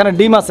 এই যে এখানে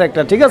ডিম আছে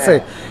একটা, ঠিক আছে,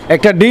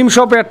 একটা ডিম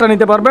শপে একটা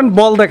নিতে পারবেন।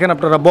 বল দেখেন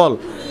আপনারা, বল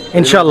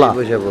ইনশাল্লাহ।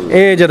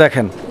 এই যে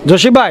দেখেন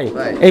জসিম ভাই,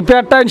 এই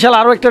পেয়ারটা ইনশাল্লাহ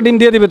আরো একটা ডিম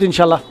দিয়ে দিবে তো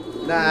ইনশাল্লাহ?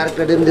 না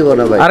আরেকটা ডিম দিব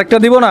না ভাই। আরেকটা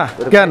দিব না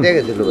কেন?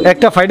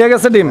 একটা ফাইটে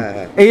গেছে ডিম।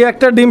 এই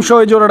একটা ডিম সহ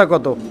এই জোড়াটা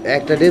কত?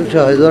 একটা ডিম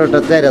সহ এই জোড়াটা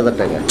 4000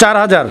 টাকা।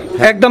 4000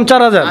 একদম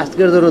 4000।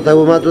 আজকের জন্য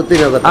থাকবো মাত্র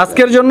 3000।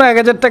 আজকের জন্য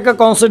 1000 টাকা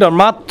কনসিডার,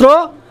 মাত্র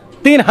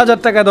 3000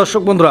 টাকায়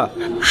দর্শক বন্ধুরা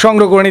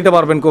সংগ্রহ করে নিতে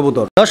পারবেন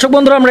কবুতর। দর্শক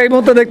বন্ধুরা আমরা এই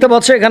মুহূর্তে দেখতে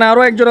পাচ্ছি এখানে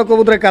আরো এক জোড়া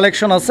কবুতরের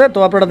কালেকশন আছে, তো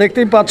আপনারা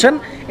দেখতেই পাচ্ছেন।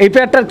 এই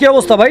পেয়ারটার কি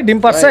অবস্থা ভাই? ডিম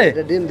পারছে?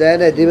 ডিম দেয়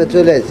না, ডিমে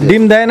চলে আসছে।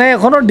 ডিম দেয় না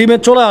এখনো, ডিমে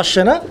চলে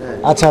আসছে না?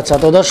 আচ্ছা আচ্ছা।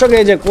 তো দর্শক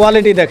এই যে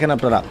কোয়ালিটি দেখেন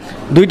আপনারা,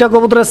 দুইটা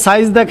কবুতরের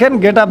সাইজ দেখেন,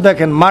 গেট আপ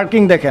দেখেন,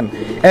 মার্কিং দেখেন,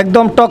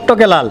 একদম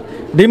টকটকে লাল।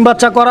 ডিম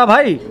বাচ্চা করা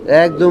ভাই,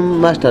 একদম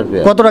মাস্টার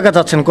পেয়ার। কত টাকা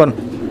চাচ্ছেন কোন?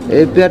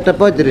 এই পেয়ারটা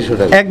 3500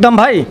 টাকা। একদম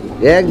ভাই?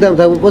 একদম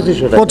থাকবো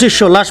 2500 টাকা।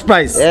 2500 লাস্ট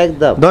প্রাইস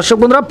একদম। দর্শক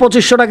বন্ধুরা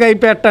 2500 টাকা এই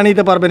পেয়ারটা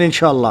নিতে পারবেন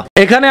ইনশাআল্লাহ।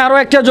 এখানে আরো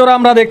একটা জোড়া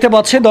আমরা দেখতে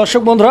পাচ্ছি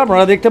দর্শক বন্ধুরা,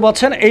 আপনারা দেখতে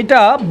পাচ্ছেন এইটা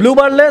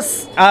ব্লুবারলেস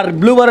আর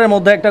ব্লুবারের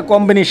মধ্যে একটা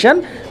কম্বিনেশন।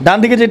 ডান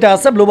দিকে যেটা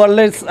আছে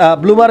ব্লুবারলেস,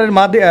 ব্লুবারের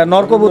মাদি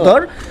নর কবুতর,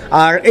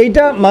 আর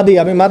এইটা মাদি।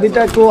 আমি মাদিটা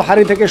একটু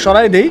হাড়ি থেকে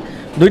সরাই দিই।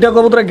 দুইটা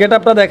কবুতরের গেট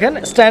আপটা দেখেন,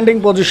 স্ট্যান্ডিং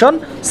পজিশন,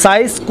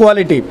 সাইজ,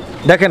 কোয়ালিটি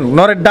দেখেন,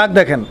 নরের ডাক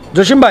দেখেন।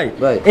 জসিম ভাই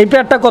এই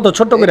পেয়ারটা কত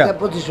ছোট্ট করে?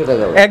 2500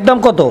 টাকা। একদম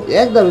কত?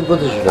 একদম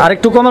 2500 টাকা। আর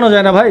একটু কমানো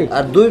যায় না ভাই?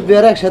 আর দুই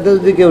পেয়ার একসাথে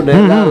যদি কেউ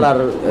নেয়,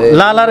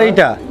 লাল আর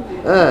এইটা,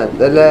 হ্যাঁ,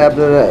 তাহলে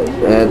আপনার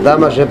দাম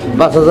আসে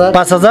 5000।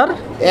 5000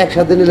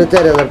 একসাথে নিলে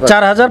 4000।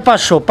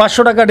 4500,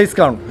 500 টাকা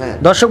ডিসকাউন্ট।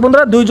 দর্শক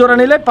বন্ধুরা দুই জোড়া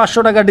নিলে 500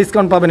 টাকা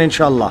ডিসকাউন্ট পাবেন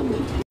ইনশাআল্লাহ।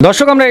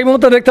 দর্শক আমরা এই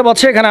মুহূর্তে দেখতে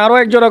পাচ্ছি এখানে আরো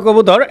এক জোড়া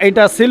কবুতর,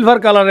 এইটা সিলভার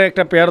কালারের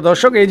একটা পেয়ার।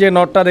 দর্শক এই যে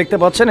নরটা দেখতে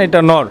পাচ্ছেন, এটা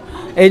নর।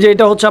 এই যে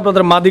এটা হচ্ছে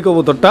আপনাদের মাদি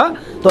কবুতরটা।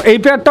 তো এই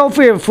পেয়ারটাও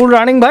ফুল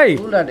রানিং ভাই?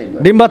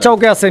 ডিম বাচ্চা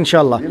ওকে আছে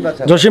ইনশাআল্লাহ।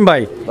 জসিম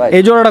ভাই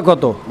এই জোড়াটা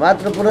কত?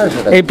 মাত্র 1500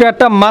 টাকা। এই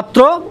পেয়ারটা মাত্র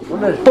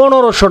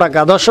 1500 টাকা।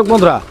 দর্শক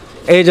বন্ধুরা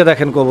এই যে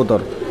দেখেন কবুতর,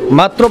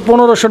 মাত্র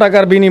 1500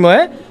 টাকার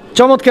বিনিময়ে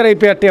চমৎকার এই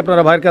পেয়ারটি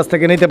আপনারা ভাইয়ের কাছ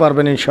থেকে নিতে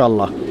পারবেন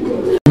ইনশাআল্লাহ।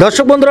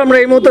 দর্শক বন্ধুরা আমরা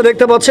এই মুহূর্তে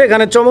দেখতে পাচ্ছি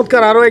এখানে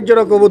চমৎকার আরো এক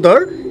জোড়া কবুতর,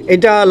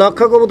 এটা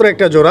লক্ষা কবুতর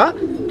একটা জোড়া।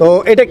 তো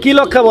এটা কি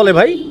লক্ষা বলে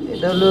ভাই?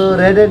 এটা হলো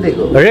red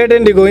Indigo. Red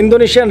Indigo,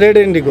 Indonesian red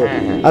Indigo.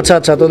 আচ্ছা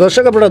আচ্ছা। তো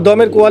দর্শক আপনারা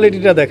দমের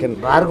কোয়ালিটিটা দেখেন,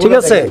 ঠিক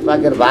আছে?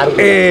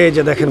 এই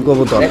যে দেখেন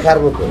কবুতর দেখার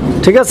মতো,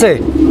 ঠিক আছে?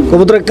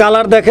 কবুতরের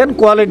কালার দেখেন,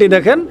 কোয়ালিটি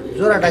দেখেন।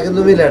 জোড়াটা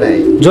কিন্তু মিলে নাই।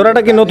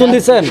 জোড়াটা কি নতুন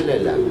দিছেন?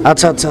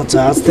 আচ্ছা আচ্ছা আচ্ছা,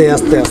 আস্তে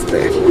আস্তে আস্তে।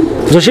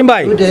 জসিম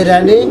ভাই দুইটাই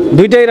রানী।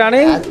 দুইটাই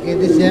রানী আজকে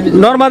দিছি আমি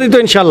নরমাদি তো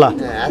ইনশাআল্লাহ।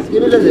 আজকে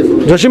মিলে দেব।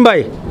 জসিম ভাই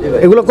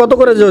এগুলো কত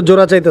করে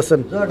জোড়া চাইতেছেন?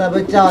 জোড়াটা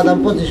ভাই চাওয়া দাম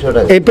 2500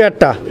 টাকা। এই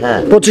পেয়ারটা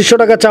 2500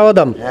 টাকা চাওয়া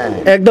দাম।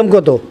 একদম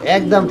কত?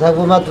 একদম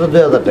থাকবো মাত্র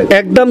 2000 টাকা।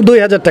 একদম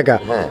 2000 টাকা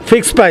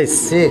ফিক্সড প্রাইস।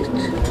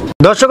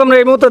 দর্শক আমরা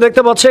এই মুহূর্তে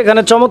দেখতে পাচ্ছি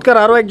এখানে চমৎকার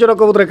আরো এক জোড়া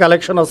কবুতরের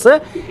কালেকশন আছে।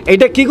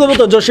 এটা কি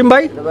কবুতর জসিম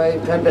ভাই?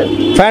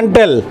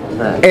 ফ্যান্টেল।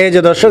 এই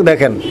যে দর্শক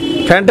দেখেন,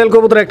 ফ্যান্টেল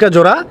কবুতরের একটা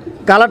জোড়া।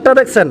 কালারটা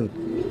দেখছেন,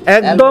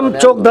 একদম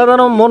চোখ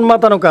ধাঁধানো, মন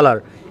মাতানো কালার,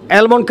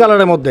 অ্যালমন্ড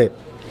কালারের মধ্যে।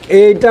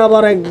 এইটা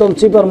আবার একদম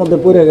চিপার মধ্যে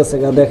পড়ে গেছে,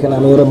 দেখেন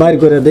আমি ওরা বাইর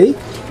করে দেই।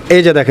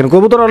 এই যে দেখেন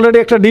কবুতর অলরেডি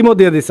একটা ডিমও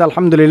দিয়ে দিচ্ছে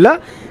আলহামদুলিল্লাহ।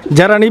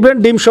 যারা নিবেন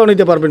ডিম সহ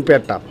নিতে পারবেন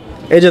পেয়ারটা।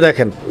 এই যে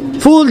দেখেন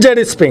ফুল জেড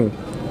স্প্রিং।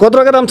 কত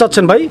টাকা দাম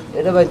চাচ্ছেন ভাই?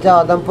 এটা ভাই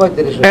চাওয়া দাম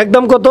 3500।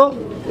 একদম কত?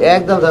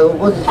 একদম থাকবো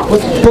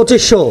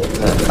 2500।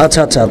 আচ্ছা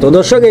আচ্ছা। তো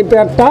দর্শক এই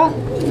পেয়ারটা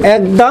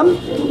একদম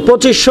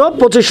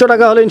 2500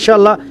 টাকা হলে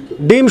ইনশাআল্লাহ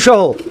ডিম সহ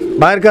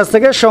ভাইয়ের কাছ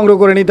থেকে সংগ্রহ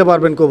করে নিতে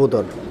পারবেন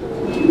কবুতর।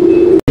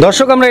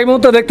 দর্শক আমরা এই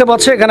মুহূর্তে দেখতে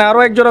পাচ্ছি এখানে আরো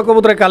এক জোড়া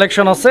কবুতরের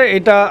কালেকশন আছে।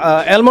 এটা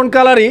অ্যালমন্ড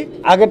কালারই,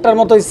 আগেরটার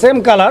মতোই সেম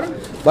কালার,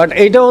 বাট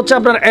এইটা হচ্ছে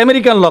আপনার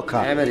আমেরিকান লক্ষা।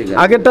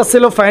 আগেরটা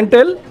ছিল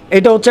ফ্যান্টেল,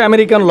 এটা হচ্ছে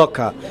আমেরিকান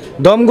লক্ষা।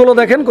 দমগুলো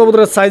দেখেন,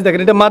 কবুতরের সাইজ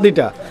দেখেন। এটা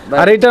মাদিটা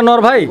আর এটা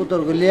নর ভাই।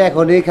 কবুতরগুলি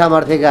এখনই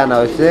খামার থেকে আনা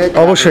হয়েছে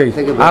অবশ্যই,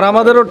 আর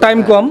আমাদেরও টাইম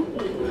কম,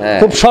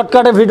 খুব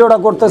শর্টকাটে ভিডিওটা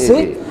করতেছি।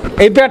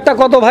 এই পেয়ারটা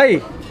কত ভাই?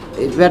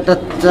 এই পেয়ারটা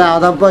চাওয়া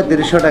দাম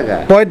 3500 টাকা।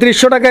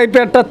 3500 টাকা এই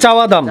পেয়ারটা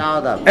চাওয়া দাম।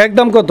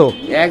 একদম কত?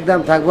 একদম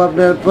থাকবো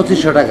আপনার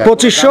 2500 টাকা।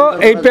 2500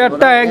 এই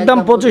পেয়ারটা একদম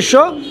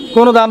 2500,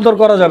 কোনো দাম দর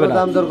করা যাবে না।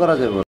 দাম দর করা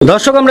যাবে।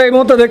 দর্শক আমরা এই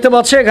মুহূর্তে দেখতে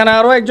পাচ্ছি এখানে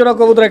আরো এক জোড়া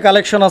কবুতরের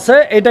কালেকশন আছে।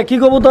 এটা কি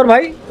কবুতর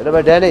ভাই? এটা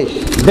ভাই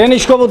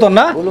ডেনিশ কবুতর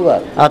না?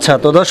 আচ্ছা।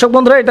 তো দর্শক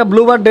বন্ধুরা এটা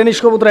ব্লুবার ডেনিশ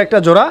কবুতরের একটা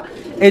জোড়া।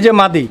 এই যে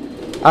মাদি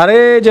আর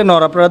এই যে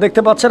নর, আপনারা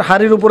দেখতে পাচ্ছেন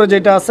হাড়ির উপরে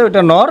যেটা আছে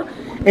ওটা নর।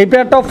 এই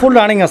পেয়ারটাও ফুল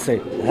রানিং আছে।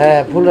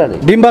 হ্যাঁ ফুল রানিং,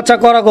 ডিম বাচ্চা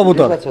করা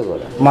কবুতর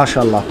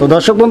মাশাআল্লাহ। তো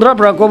দর্শক বন্ধুরা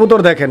আপনারা কবুতর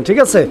দেখেন, ঠিক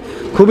আছে?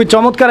 খুবই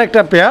চমৎকার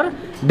একটা পেয়ার,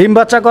 ডিম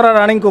বাচ্চা করা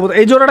রানিং কবুতর।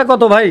 এই জোড়াটা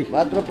কত ভাই?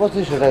 মাত্র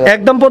 2500 টাকা।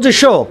 একদম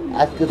 2500।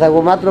 আজকে থাকবো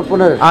মাত্র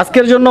 1500।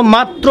 আজকের জন্য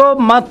মাত্র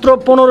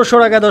 1500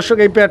 টাকা দর্শক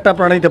এই পেয়ারটা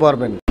আপনারা নিতে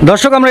পারবেন।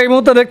 দর্শক আমরা এই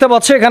মুহূর্তে দেখতে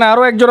পাচ্ছি এখানে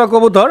আরো এক জোড়া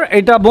কবুতর।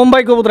 এটা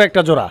বোম্বাই কবুতর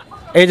একটা জোড়া।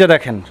 এই যে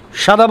দেখেন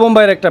সাদা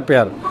বোম্বাইয়ের একটা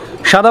পেয়ার।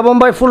 সাদা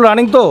বোম্বাই ফুল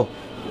রানিং তো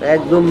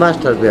একদম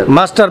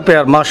মাস্টার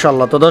পেয়ার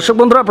মাশাআল্লাহ। তো দর্শক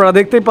বন্ধুরা আপনারা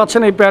দেখতেই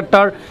পাচ্ছেন এই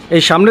পেয়ারটার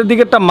এই সামনের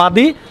দিকেরটা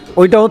মাদি,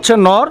 ওইটা হচ্ছে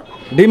নর,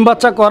 ডিম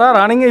বাচ্চা করা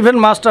রানিং ইভেন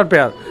মাস্টার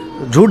পেয়ার।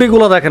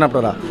 ঝুটিগুলো দেখেন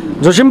আপনারা।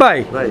 জসিম ভাই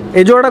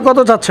এই জোড়াটা কত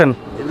চাচ্ছেন?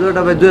 এই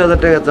জোড়াটা ভাই 2000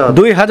 টাকা চাওয়া।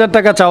 2000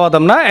 টাকা চাওয়া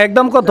দাম না?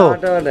 একদম কত?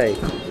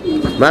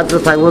 মাত্র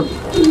থাকবো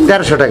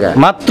 1300 টাকা।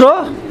 মাত্র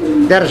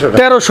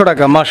 1300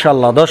 টাকা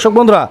মাশাআল্লাহ। দর্শক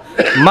বন্ধুরা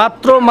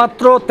মাত্র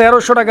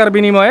 1300 টাকার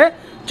বিনিময়ে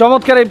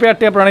চমৎকার এই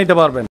পেয়ারটি আপনারা নিতে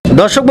পারবেন।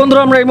 দর্শক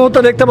বন্ধুরা, আমরা এই মুহূর্তে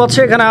দেখতে পাচ্ছি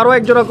এখানে আরো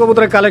এক জোড়া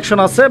কবুতরের কালেকশন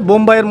আছে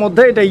বোম্বাইয়ের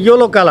মধ্যে। এটা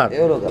ইয়েলো কালার,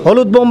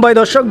 হলুদ বোম্বাই।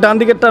 দর্শক, ডান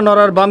দিকেরটা নর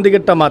আর বাম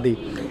দিকেরটা মাদি।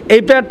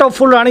 এই পেয়ারটাও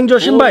ফুল রানিং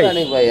জসিম ভাই,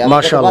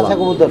 মাশাআল্লাহ।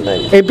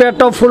 এই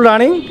পেয়ারটাও ফুল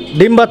রানিং,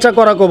 ডিম বাচ্চা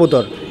করা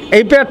কবুতর।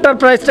 এই পেয়ারটার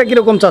প্রাইসটা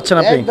কিরকম চাচ্ছেন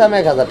আপনি? একদম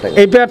 1000 টাকা।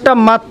 এই পেয়ারটা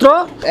মাত্র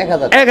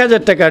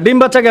 1000 টাকা। ডিম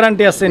বাচ্চা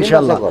গ্যারান্টি আছে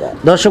ইনশাআল্লাহ।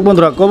 দর্শক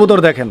বন্ধুরা,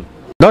 কবুতর দেখেন।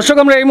 দর্শক,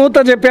 আমরা এই মুহূর্তে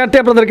যে পেয়ারটি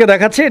আপনাদেরকে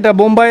দেখাচ্ছি এটা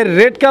বোম্বাইয়ের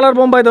রেড কালার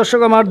বোম্বাই।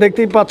 দর্শক, আমার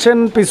দেখতেই পাচ্ছেন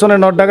পিছনে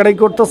নট ডাকাডাই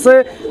করতেছে,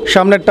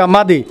 সামনেরটা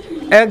মাদি,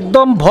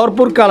 একদম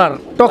ভরপুর কালার,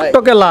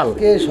 টকটকে লাল।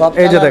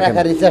 এই যে দেখেন,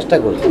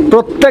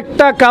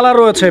 প্রত্যেকটা কালার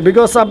রয়েছে,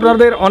 বিকজ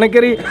আপনাদের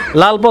অনেকেরই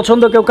লাল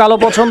পছন্দ, কেউ কালো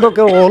পছন্দ,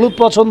 কেউ হলুদ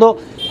পছন্দ,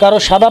 কারো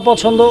সাদা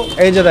পছন্দ।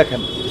 এই যে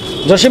দেখেন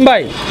জসিম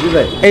ভাই,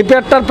 এই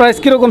পেয়ারটার প্রাইস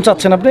কিরকম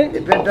চাচ্ছেন আপনি?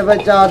 এই পেয়ারটা ভাই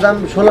চাওয়া দাম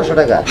 1600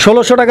 টাকা।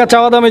 1600 টাকা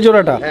চাওয়া দাম এই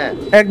জোড়াটা।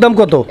 একদম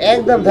কত?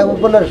 একদম থাকবে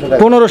 1500 টাকা।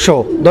 1500।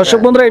 দর্শক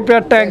বন্ধুরা, এই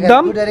পেয়ারটা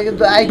একদম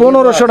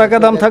 1500 টাকা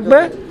দাম থাকবে।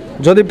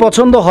 যদি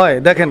পছন্দ হয়,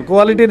 দেখেন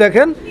কোয়ালিটি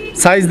দেখেন,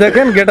 সাইজ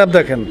দেখেন, গেট আপ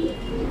দেখেন।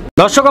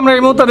 দর্শক, আমরা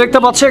এই মুহূর্তে দেখতে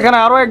পাচ্ছি এখানে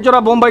আরো এক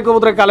জোড়া বোম্বাই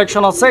কবুতরের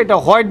কালেকশন আছে। এটা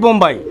হোয়াইট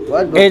বোম্বাই।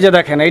 এই যে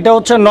দেখেন, এটা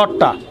হচ্ছে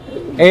নটটা,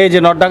 এই যে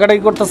নট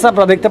ডাকাটাই করতেছে,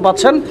 আপনারা দেখতে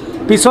পাচ্ছেন।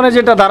 পিছনে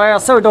যেটা দাঁড়ায়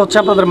আছে ওইটা হচ্ছে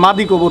আপনাদের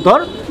মাদি কবুতর,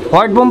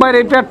 হোয়াইট বোম্বাইয়ের।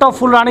 এই পেয়ারটাও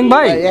ফুল রানিং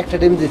ভাই, একটা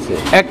ডিম দিছে,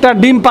 একটা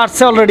ডিম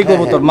পারছে অলরেডি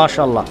কবুতর,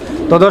 মাশাআল্লাহ।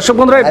 তো দর্শক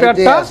বন্ধুরা, এই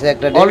পেয়ারটা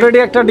অলরেডি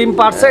একটা ডিম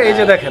পারছে। এই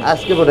যে দেখেন,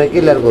 আজকে বড়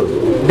ক্লিয়ার করব,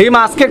 ডিম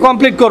আজকে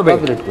কমপ্লিট করবে,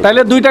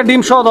 তাহলে দুইটা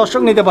ডিম সহ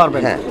দর্শক নিতে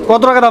পারবেন।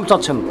 কত টাকা দাম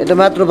চাচ্ছেন? এটা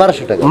মাত্র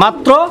 1200 টাকা।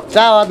 মাত্র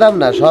চাওয়া দাম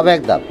না, সব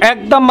একদম,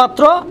 একদম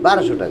মাত্র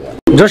 1200 টাকা।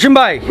 জসিম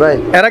ভাই,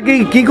 এরা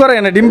কি করে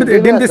এনে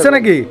ডিম দিচ্ছে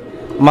নাকি?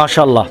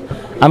 মাশাআল্লাহ।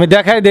 আমি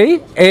দেখাই দেই,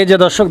 এই যে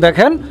দর্শক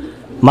দেখেন,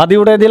 মাদি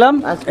উড়ে দিলাম,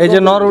 এই যে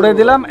নর উড়ে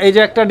দিলাম, এই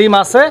যে একটা ডিম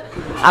আছে।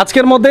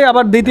 আজকের মধ্যেই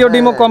আবার দ্বিতীয়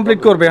ডিমও কমপ্লিট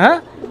করবে, হ্যাঁ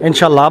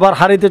ইনশাল্লাহ। আবার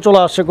হাড়িতে চলে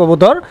আসছে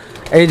কবুতর,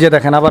 এই যে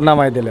দেখেন, আবার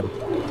নামাই দিলাম।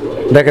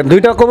 দেখেন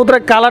দুইটা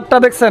কবুতরের কালারটা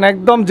দেখছেন,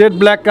 একদম জেড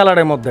ব্ল্যাক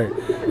কালারের মধ্যে,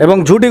 এবং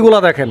ঝুটিগুলা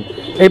দেখেন।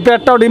 এই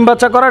পেয়ারটাও ডিম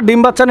বাচ্চা করা, ডিম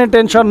বাচ্চা নিয়ে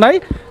টেনশন নাই,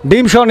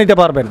 ডিম সহ নিতে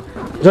পারবেন।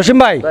 জসিম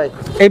ভাই,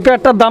 এই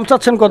পেয়ারটার দাম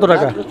চাচ্ছেন কত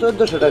টাকা?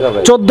 1400 টাকা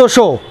ভাই।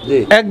 1400,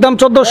 একদম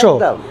 1400।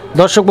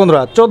 দর্শক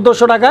বন্ধুরা,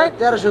 1400 টাকায়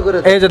 1300 করে।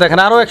 এই যে দেখেন,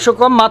 আরো 100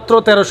 কম, মাত্র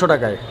 1300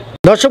 টাকায়।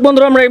 দর্শক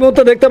বন্ধুরা, আমরা এই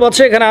মুহূর্তে দেখতে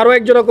পাচ্ছি এখানে আরো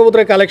এক জোড়া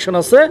কবুতরের কালেকশন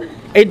আছে।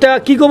 এটা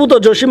কি কবুতর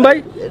জসিম ভাই?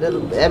 এটা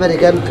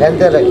আমেরিকান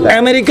ফ্যান্টাল একটা।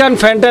 আমেরিকান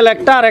ফ্যান্টাল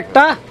একটা, আর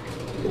একটা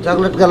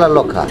চকলেট কালার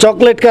লক্ষা।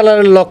 চকলেট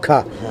কালারের লক্ষা।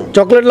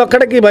 চকলেট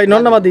লক্ষাটা কি ভাই,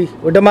 নর না মাদি?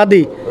 ওটা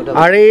মাদি।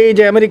 আর এই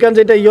যে আমেরিকান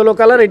যেটা ইয়েলো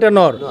কালার, এটা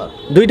নর।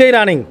 দুইটাই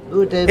রানিং,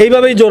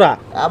 এইভাবেই জোড়া।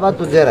 আবার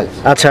তো জেরা।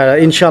 আচ্ছা,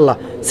 ইনশাআল্লাহ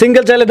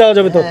সিঙ্গেল চাইলে দেওয়া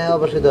যাবে তো? হ্যাঁ,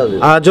 অবশ্যই দেওয়া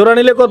যাবে। আর জোড়া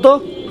নিলে কত?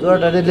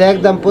 জোড়াটা নিলে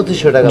একদম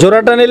 2500 টাকা।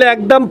 জোড়াটা নিলে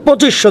একদম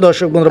 2500।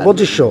 দর্শক বন্ধুরা,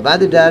 2500।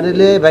 বাদিটা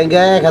নিলে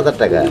ভাঙ্গা 1000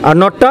 টাকা। আর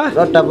নটটা?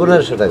 নটটা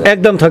 1500 টাকা।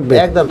 একদম থাকবে,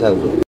 একদম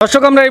থাকবে।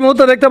 দর্শক, আমরা এই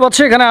মুহূর্তে দেখতে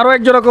পাচ্ছি এখানে আরো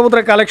এক জোড়া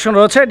কবুতরের কালেকশন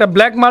রয়েছে। এটা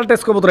ব্ল্যাক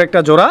মাল্টেস কবুতরের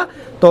একটা জোড়া।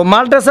 তো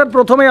মাল্টেসের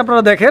প্রথমেই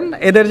আপনারা দেখেন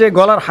এদের যে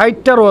গলার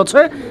হাইটটা রয়েছে,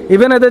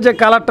 ইভেন এদের যে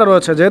কালারটা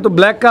রয়েছে, যেহেতু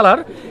ব্ল্যাক কালার,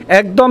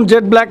 একদম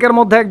জেড ব্ল্যাকের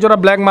মধ্যে এক জোড়া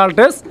ব্ল্যাক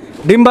মাল্টেস।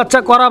 ডিম বাচ্চা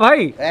করা ভাই,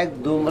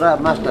 একদম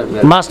মাস্টার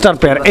পেয়ার। Master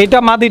pair. এইটা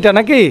মাদিটা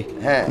নাকি?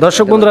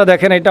 দর্শক বন্ধুরা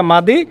দেখেন, এইটা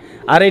মাদি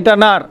আর এইটা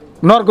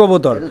নর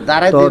কবুতর।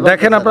 তো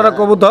দেখেন আপনারা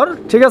কবুতর,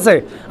 ঠিক আছে।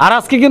 আর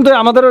আজকে কিন্তু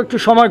আমাদেরও একটু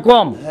সময়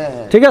কম,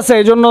 ঠিক আছে,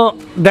 এই জন্য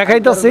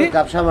দেখাইতেছি।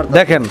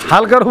 দেখেন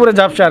হালকার উপরে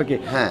ঝাপসা আর কি।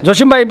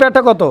 জসিম ভাই, এই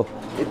পেয়ারটা কত?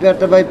 এই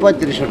পেয়ারটা ভাই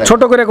 3500 টাকা।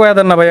 ছোট করে কয়া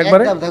দেন না ভাই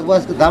একবারে? একদম থাকবে,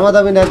 আজকে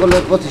দামাদামি না করলে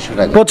 2500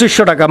 টাকা।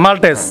 2500 টাকা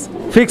মাল্টেস,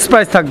 ফিক্সড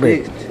প্রাইস থাকবে।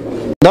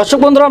 দর্শক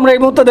বন্ধুরা, আমরা এই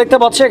মুহূর্তে দেখতে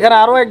পাচ্ছি এখানে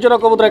আরো এক জোড়া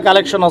কবুতরের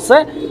কালেকশন আছে।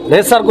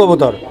 রেসার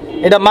কবুতর,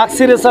 এটা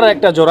মাক্সি রেসারের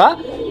একটা জোড়া।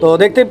 তো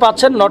দেখতেই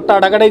পাচ্ছেন নটটা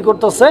ডাকাডাই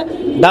করতেছে।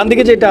 ডান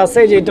দিকে যেটা আছে,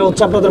 যে এটা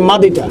হচ্ছে আপনাদের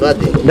মাদিটা।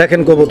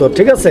 দেখেন কবুতর,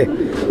 ঠিক আছে।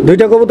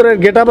 দুইটা কবুতরের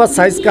গেটআপ আর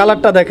সাইজ,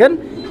 কালারটা দেখেন।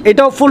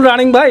 এটাও ফুল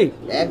রানিং ভাই,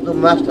 একদম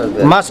মাস্টার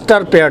পেয়ার।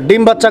 মাস্টার পেয়ার,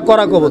 ডিম বাচ্চা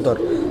করা কবুতর।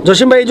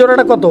 জসিম ভাই, এই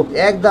জোড়াটা কত?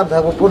 একদম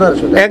থাকবো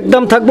 1500 টাকা।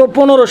 একদম থাকবো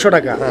 1500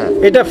 টাকা।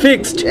 এটা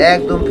ফিক্সড,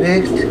 একদম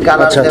ফিক্সড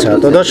কালার। আচ্ছা আচ্ছা।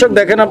 তো দর্শক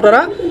দেখেন, আপনারা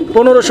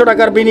 1500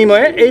 টাকার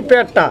বিনিময়ে এই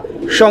পেয়ারটা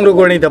সংগ্রহ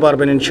করে নিতে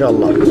পারবেন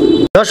ইনশাআল্লাহ।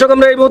 দর্শক,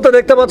 আমরা এই মুহূর্তে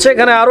দেখতে পাচ্ছি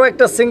এখানে আরো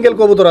একটা সিঙ্গেল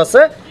কবুতর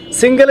আছে।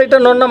 সিঙ্গেল, এটা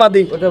নর না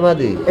মাদি? ওটা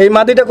মাদি। এই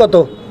মাদিটা কত?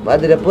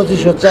 মাদিটা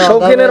 2500 টাকা।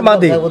 শৌখিনের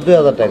মাদি,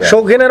 2000 টাকা।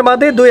 শৌখিনের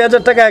মাদি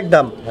 2000 টাকা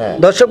একদম।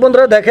 দর্শক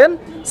বন্ধুরা দেখেন,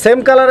 সেম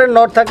কালারের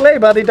নট থাকলে এই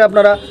মাদিটা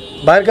আপনারা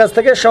ভাইয়ের কাছ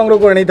থেকে সংগ্রহ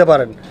করে নিতে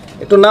পারেন।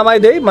 একটু নামাই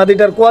দেই,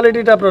 মাদিটার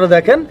কোয়ালিটিটা আপনারা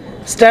দেখেন,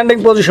 স্ট্যান্ডিং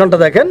পজিশনটা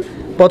দেখেন।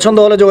 পছন্দ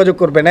হলে যোগাযোগ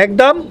করবেন,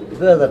 একদম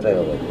 2000 টাকা।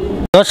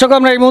 দর্শক,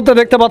 আমরা এই মুহূর্তে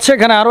দেখতে পাচ্ছি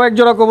এখানে আরো এক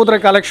জোড়া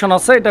কবুতরের কালেকশন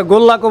আছে। এটা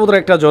গোল্লা কবুতরের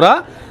একটা জোড়া।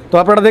 তো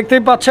আপনারা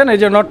দেখতেই পাচ্ছেন, এই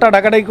যে নটটা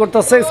ডাকাডাকি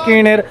করতেছে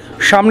স্ক্রিনের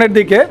সামনের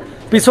দিকে।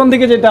 পিছন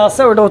দিকে যেটা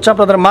আছে ওটা হচ্ছে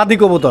আপনাদের মাদি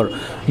কবুতর।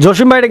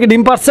 জসিম ভাই, এটা কি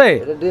ডিম পারছে?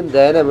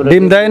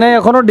 ডিম দেয় নাই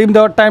এখনো, ডিম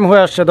দেওয়ার টাইম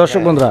হয়ে আসছে।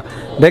 দর্শক বন্ধুরা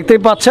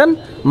দেখতেই পাচ্ছেন,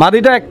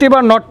 মাদিটা অ্যাক্টিভ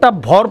আর নটটা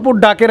ভরপুর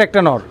ডাকের একটা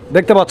নর।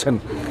 দেখতে পাচ্ছেন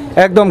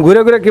একদম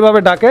ঘুরে ঘুরে কিভাবে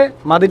ডাকে।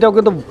 মাদিটাও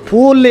কিন্তু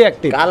ফুললি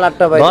অ্যাক্টিভ,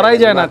 ধরাই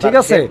যায় না, ঠিক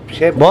আছে,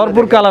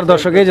 ভরপুর কালার।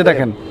 দর্শক এই যে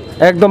দেখেন,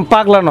 একদম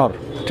পাগলা নর,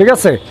 ঠিক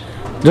আছে।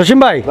 জসিম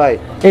ভাই,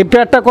 এই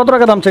পেয়ারটা কত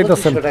টাকা দাম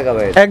চাইতেছেন?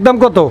 একদম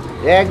কত?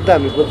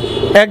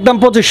 একদম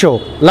 2500।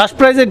 লাস্ট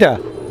প্রাইস এটা?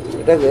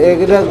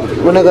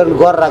 মনে করেন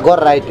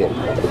গররা আইটেম।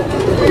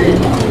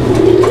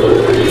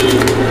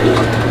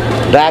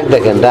 ডাক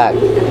দেখেন, ডাক।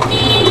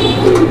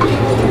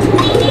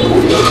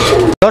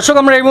 দর্শক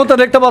আমরা এই মুহূর্তে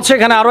দেখতে পাচ্ছি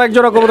এখানে আরো এক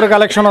জোড়া কবুতরের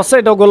কালেকশন আছে,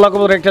 এটাও গোল্লা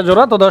কবুতরের একটা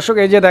জোড়া। তো দর্শক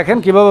এই যে দেখেন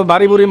কিভাবে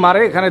বাড়ি বুড়ি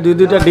মারে, এখানে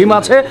দুইটা ডিম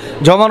আছে,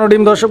 জমানো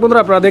ডিম। দর্শক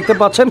বন্ধুরা আপনারা দেখতে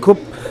পাচ্ছেন খুব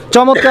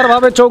চমৎকার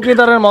ভাবে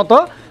চৌকিদারের মতো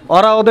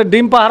ওরা ওদের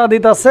ডিম পাহারা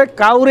দিতেছে,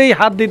 কাউরেই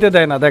হাত দিতে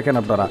দেয় না, দেখেন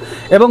আপনারা।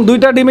 এবং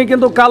দুইটা ডিমই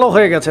কিন্তু কালো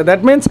হয়ে গেছে,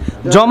 দ্যাট মিনস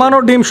জমানো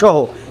ডিম সহ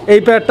এই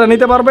পেয়ারটা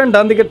নিতে পারবেন।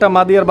 ডান দিকেরটা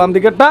মাদি আর বাম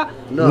দিকেরটা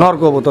নর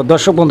কবুতর।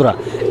 দর্শক বন্ধুরা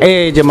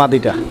এই যে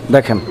মাদিটা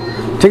দেখেন,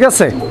 ঠিক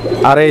আছে,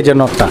 আর এই যে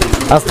নরটা।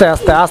 আস্তে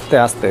আস্তে আস্তে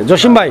আস্তে।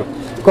 জসিম ভাই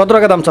কত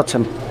টাকা দাম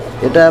চাচ্ছেন?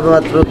 এটা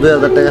মাত্র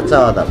 2000 টাকা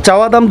চাওয়া দাম।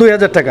 চাওয়া দাম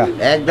 2000 টাকা,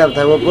 একদম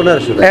থাকবো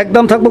 1500 টাকা।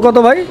 একদম থাকবো কত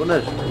ভাই?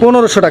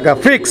 1500 টাকা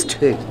ফিক্সড।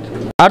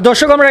 আর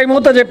দর্শক আমরা এই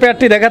মুহূর্তে যে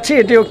পেয়ারটি দেখাচ্ছি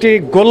এটি একটি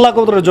গোল্লা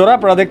কবুতরের জোড়া।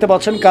 আপনারা দেখতে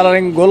পাচ্ছেন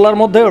কালারিং গোল্লার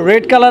মধ্যে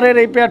রেড কালারের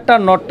এই পেয়ারটা,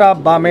 নটটা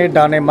বামে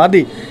ডানে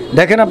মাদি।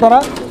 দেখেন আপনারা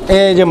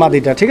এই যে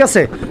মাদিটা, ঠিক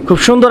আছে, খুব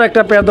সুন্দর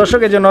একটা পেয়ার। দর্শক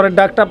এই যে নরের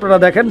ডাকটা আপনারা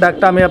দেখেন,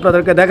 ডাকটা আমি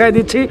আপনাদেরকে দেখাই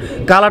দিচ্ছি,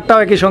 কালারটাও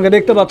একই সঙ্গে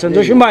দেখতে পাচ্ছেন।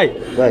 জসিম ভাই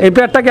এই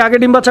পেয়ারটা কি আগে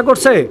ডিম বাচ্চা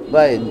করছে?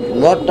 ভাই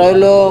নটটা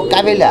হলো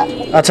কাবিলা।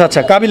 আচ্ছা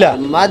আচ্ছা, কাবিলা।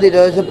 মাদিটা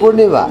হচ্ছে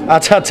পূর্ণিমা।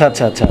 আচ্ছা আচ্ছা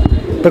আচ্ছা আচ্ছা,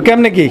 তো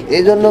কেমনে কি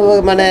এই জন্য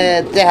মানে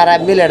চেহারা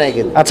মিলে নাই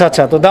কিন্তু। আচ্ছা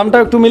আচ্ছা, তো দামটা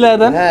একটু মিলাই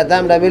দেন। হ্যাঁ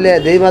দামটা মিলে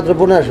দেই মাত্র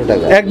 1500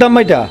 টাকা। একদম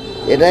এটা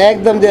এটা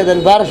একদম দিয়ে দেন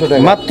 1200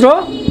 টাকা। মাত্র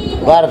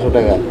 1200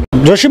 টাকা।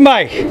 জসিম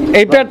ভাই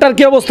এই পেয়ারটার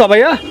কি অবস্থা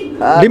ভাইয়া?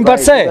 ডিম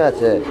পারছে?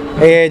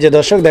 এই যে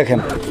দর্শক দেখেন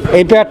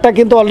এই পেয়ারটা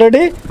কিন্তু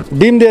অলরেডি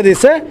ডিম দিয়ে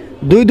দিছে,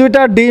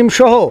 দুইটা ডিম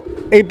সহ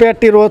এই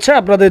পেয়ারটি রয়েছে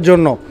আপনাদের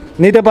জন্য,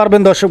 নিতে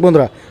পারবেন দর্শক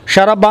বন্ধুরা।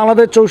 সারা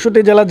বাংলাদেশ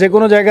 64 জেলা যে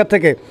কোনো জায়গা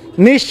থেকে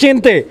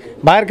নিশ্চিন্তে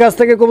ভাইয়ের কাছ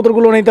থেকে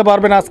কবুতরগুলো নিতে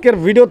পারবেন আজকের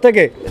ভিডিও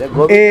থেকে।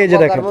 এই যে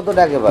দেখেন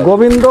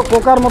গোবিন্দ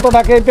কোকার মতো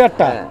ডাকে এই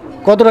পেয়ারটা।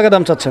 কত টাকা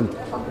দাম চাচ্ছেন?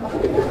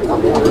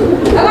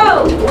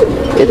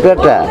 এই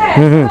পেয়ারটা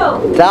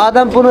চাওয়া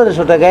দাম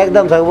 1500 টাকা,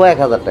 একদম থাকবো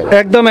 1000 টাকা।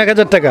 একদম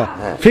 1000 টাকা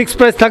ফিক্সড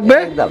প্রাইস থাকবে।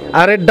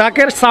 আর এর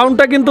ডাকের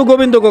সাউন্ডটা কিন্তু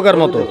গোবিন্দ কোকার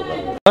মতো।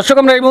 দর্শক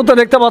আমরা এই মুহূর্তে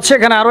দেখতে পাচ্ছি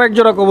এখানে আরো এক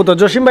জোড়া কবুতর।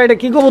 জসিম ভাই এটা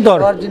কি কবুতর?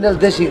 অরিজিনাল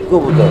দেশি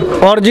কবুতর।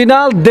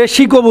 অরিজিনাল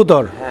দেশি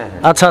কবুতর।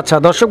 আচ্ছা আচ্ছা,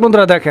 দর্শক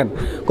বন্ধুরা দেখেন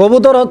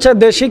কবুতর হচ্ছে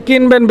দেশি,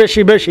 কিনবেন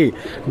বেশি বেশি।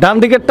 ডান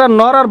দিকেরটা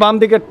নর আর বাম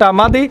দিকেরটা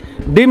মাদি,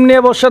 ডিম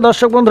নিয়ে বসে।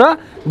 দর্শক বন্ধুরা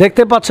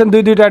দেখতে পাচ্ছেন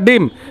দুইটা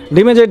ডিম,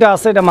 ডিমে যেটা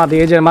আছে এটা মাদি।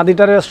 এই যে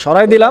মাদিটারে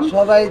সরাই দিলাম,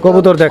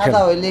 কবুতর দেখেন।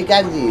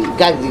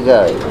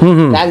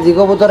 কাগজি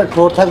কবুতরের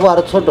ঠোঁট থাকবো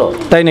আরো ছোট।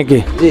 তাই নাকি?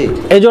 জি।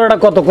 এই জোড়াটা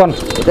কত কোন?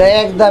 এটা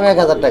একদম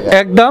 1000 টাকা।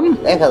 একদম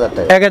 1000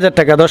 টাকা। 1000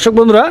 টাকা। দর্শক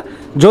বন্ধুরা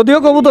যদিও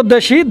কবুতর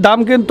দেশি, দাম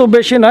কিন্তু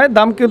বেশি নয়,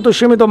 দাম কিন্তু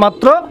সীমিত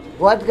মাত্র।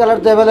 হোয়াইট কালার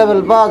তো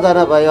অ্যাভেলেবেল পাওয়া যায়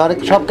না ভাই, অনেক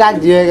সব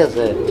কাগজি হয়ে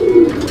গেছে।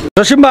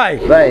 জসিম ভাই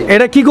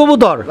এটা কি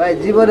কবুতর? ভাই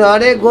জীবনে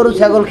অনেক গরু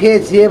ছাগল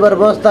খেয়েছি, এবার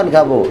বস্তান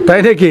খাবো।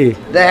 তাই নাকি?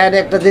 দেখেন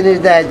একটা জিনিস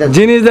দেখাইতেছেন।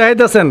 জিনিস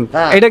দেখাইতেছেন?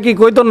 এটা কি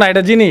কইতন না,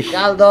 এটা জিনিস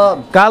কালদম।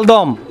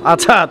 কালদম।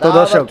 আচ্ছা তো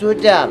দর্শক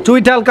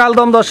চুইঠাল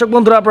কালদম দর্শক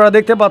বন্ধুরা আপনারা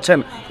দেখতে পাচ্ছেন,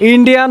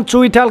 ইন্ডিয়ান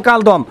চুইঠাল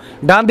কালদম।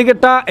 ডান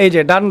দিকেরটা এই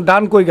যে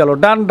ডান কই গেল,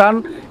 ডান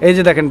এই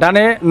যে দেখেন,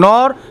 ডানে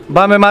নর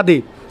বামে মাদি।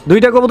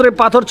 দুইটা কবুতরের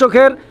পাথর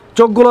চোখের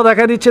চোখগুলো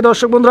দেখা দিচ্ছে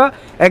দর্শক বন্ধুরা,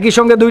 একই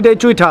সঙ্গে দুইটাই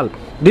চুইঠাল।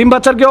 ডিম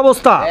বাচ্চার কি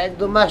অবস্থা?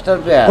 একদম মাস্টার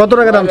পেয়ার। কত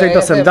টাকা দাম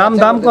চাইতেছেন?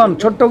 দাম কোন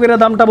ছোট্ট করে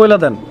দামটা বলে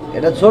দেন।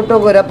 এটা ছোট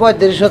করে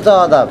 3500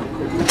 চাওয়া দাম।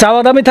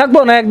 চাওয়া দামই থাকবো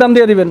না একদম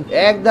দিয়ে দিবেন?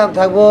 একদম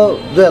থাকবো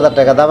 2000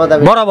 টাকা। দাম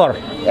বরাবর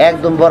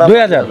একদম বরাবর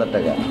 2000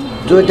 টাকা।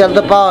 চুইঠাল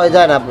তো পাওয়া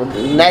যায় না,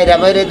 নাইরা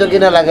মাইরে তো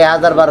কিনা লাগে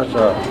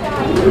 1000-1200।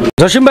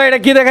 জসিম ভাই এটা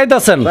কি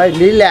দেখাইতেছেন? ভাই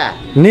নীলা।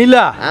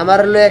 নীলা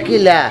আমার লয়ে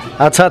কিলা।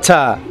 আচ্ছা আচ্ছা,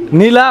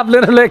 নীলা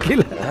আপনার লয়ে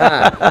কিলা।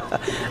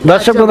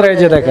 দর্শক বন্ধুরা এই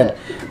যে দেখেন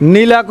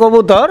নীলা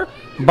কবুতর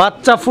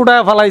বাচ্চা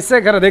ফুটায় ফেলাইছে,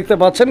 এখানে দেখতে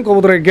পাচ্ছেন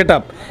কবুতরের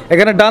গেটআপ।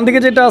 এখানে ডান দিকে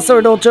যেটা আছে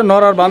ওটা হচ্ছে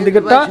নর আর বাম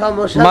দিকেরটা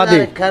মাদি।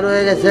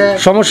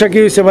 সমস্যা কি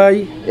হয়েছে ভাই?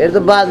 এটা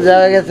তো বাঞ্জা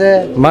হয়ে গেছে।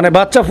 মানে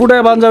বাচ্চা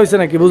ফুটায় বাঞ্জা হয়েছে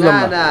নাকি? বুঝলাম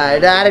না। না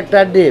এটা আরেকটা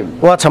ডিম।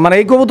 ও আচ্ছা, মানে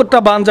এই কবুতরটা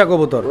বাঞ্জা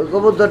কবুতর।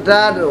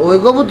 ওই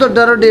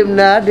কবুতরটারও ডিম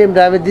না,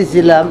 ডিমটা আমি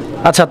দিছিলাম।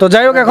 আচ্ছা তো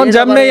যাই হোক, এখন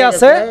যেমনেই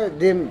আছে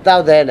ডিম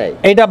তাও দেয় নাই।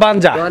 এইটা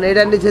বাঞ্জা, মানে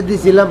এটা নিচে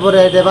দিছিলাম, পরে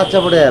এটা বাচ্চা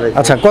পড়ে আর।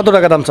 আচ্ছা কত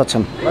টাকা দাম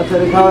চাচ্ছেন?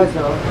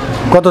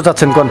 কত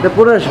চাচ্ছেন কোন?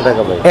 1500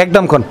 টাকা ভাই।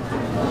 একদম কোন?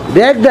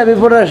 একদমই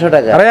 1500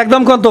 টাকা। আরে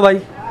একদম কোন তো ভাই?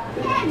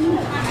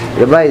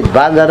 ভাই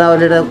বাঞ্জা না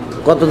হলে এটা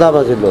কত দাম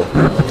ছিল?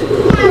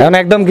 এখন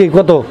একদম কি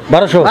কত?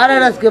 1200?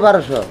 আজকে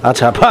 1200।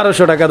 আচ্ছা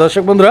 1200 টাকা।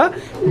 দর্শক বন্ধুরা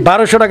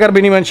 1200 টাকার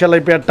বিনিময়ে ইনশাআল্লাহ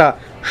এই পেয়ারটা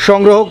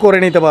সংগ্রহ করে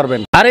নিতে পারবেন।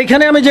 আর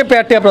এখানে আমি যে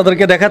পেয়ারটি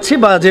আপনাদেরকে দেখাচ্ছি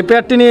বা যে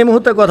পেয়ারটি নিয়ে এই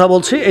মুহূর্তে কথা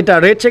বলছি, এটা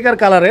রেড চেকার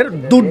কালারের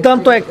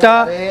দুর্দান্ত একটা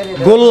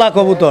গোল্লা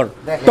কবুতর,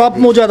 টপ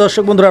মোজা।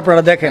 দর্শক বন্ধুরা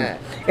আপনারা দেখেন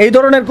এই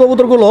ধরনের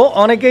কবুতরগুলো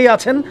অনেকেই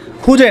আছেন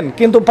খুঁজেন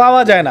কিন্তু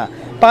পাওয়া যায় না।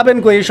 পাবেন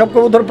কই? এই সব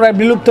কবুতর প্রায়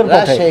বিলুপ্তের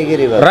পথে।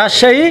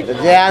 রাজশাহী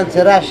যে আনছে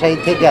রাজশাহী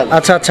থেকে।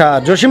 আচ্ছা আচ্ছা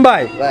জসিম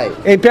ভাই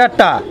এই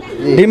পেয়ারটা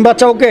ডিম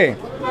বাচ্চা ওকে?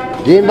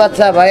 ডিম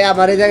বাচ্চা ভাই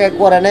আমার এই জায়গায়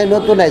করে নাই,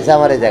 নতুন আইছে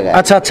আমার এই জায়গায়।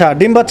 আচ্ছা আচ্ছা,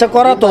 ডিম বাচ্চা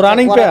করা তো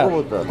রানিং পেয়ার।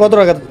 কত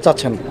টাকা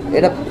চাচ্ছেন?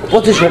 এটা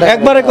 2500 টাকা।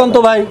 একবারে কোন তো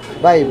ভাই?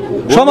 ভাই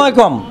সময়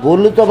কম,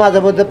 ভুল তো মাঝে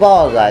মধ্যে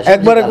পাওয়া যায়।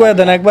 একবারে কয়ে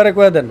দেন, একবারে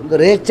কয়ে দেন।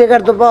 রেড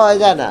চেকার তো পাওয়া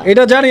যায় না।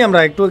 এটা জানি আমরা,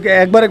 একটু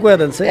একবারে কয়ে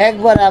দেন।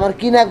 একবারে আমার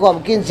কিনা কম,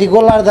 কিনছি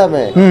গোল্লার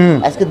দামে,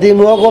 আজকে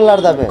দিমু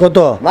গোল্লার দামে। কত?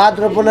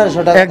 মাত্র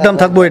 1500 টাকা। একদম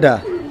থাকবো এটা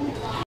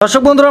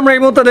দর্শক বন্ধুরা আমরা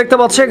এই মুহূর্তে দেখতে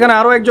পাচ্ছি এখানে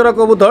আরো এক জোড়া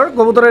কবুতর।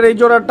 কবুতরের এই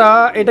জোড়াটা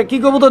এটা কি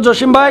কবুতর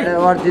জসিম ভাই?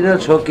 অরিজিনাল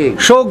শৌখিন।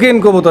 শৌখিন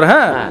কবুতর,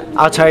 হ্যাঁ।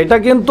 আচ্ছা, এটা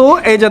কিন্তু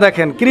এই যে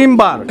দেখেন ক্রিম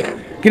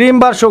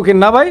বার শৌখিন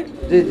না ভাই?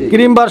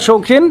 ক্রিম বার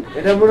শৌখিন।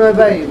 এটা মনে হয়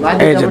ভাই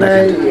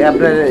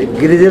আপনার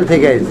গ্রিজেল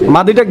থেকে আসে।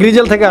 মাদিটা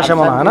গ্রিজেল থেকে আসে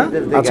মনে হয় না?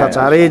 আচ্ছা আচ্ছা।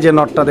 আর এই যে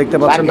নটটা দেখতে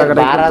পাচ্ছেন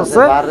টাকাটা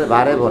করতেছে।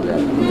 বারে বলে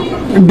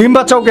ডিম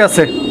বাচ্চাও কি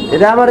আছে?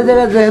 এটা আমার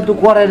জায়গায় যেহেতু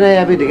করে নাই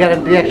আমি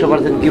গ্যারান্টি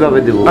 100% কিভাবে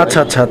দেব? আচ্ছা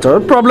আচ্ছা আচ্ছা।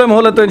 প্রবলেম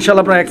হলে তো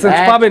ইনশাআল্লাহ আপনারা এক্সচেঞ্জ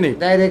পাবেনই।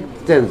 Direct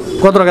change.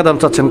 কত টাকা দাম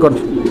চাচ্ছেন কোন?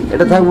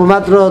 এটা থাকবে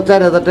মাত্র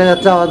 4000 টাকা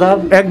চাওয়া দাম।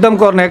 একদম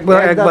করেন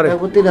একবারে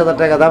 3000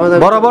 টাকা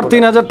দামাদামি। বরাবর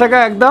 3000 টাকা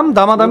একদম,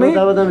 দামাদামি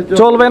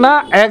চলবে না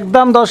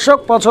একদম। দর্শক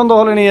পছন্দ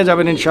হলে নিয়ে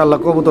যাবেন ইনশাআল্লাহ।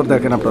 কবুতর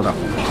দেখেন আপনারা।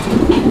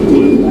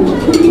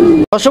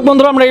 দর্শক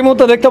বন্ধুরা আমরা এই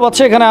মুহূর্তে দেখতে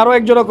পাচ্ছি এখানে আরো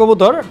এক জোড়া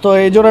কবুতর। তো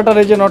এই জোড়াটার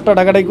এই যে নটটা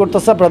ডাকাডাকি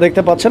করতেছে আপনারা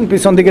দেখতে পাচ্ছেন।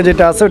 পিছন দিকে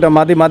যেটা আছে ওটা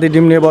মাদি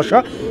ডিম নিয়ে বসা।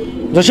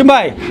 জসিম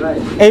ভাই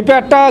এই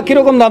পেয়ারটা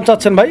কিরকম দাম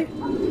চাচ্ছেন ভাই?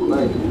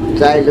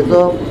 চাইলে তো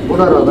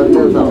 15000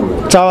 টাকা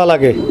চাওয়া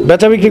লাগে।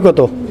 বেচা বিক্রি কত?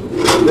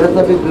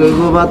 বেচা বিক্রি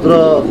মাত্র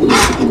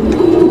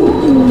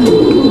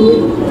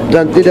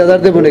 3000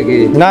 দেবো নাকি?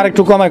 না আর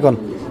একটু কমায় কোন?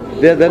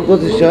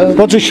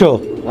 2500।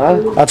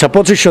 আচ্ছা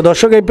 2500।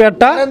 দর্শক এই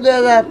পেয়ারটা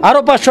আরো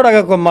 500 টাকা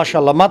কম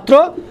মাশাআল্লাহ, মাত্র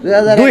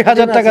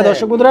 2000 টাকা।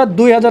 দর্শক বন্ধুরা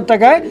 2000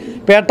 টাকায়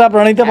পেয়ারটা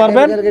আপনারা নিতে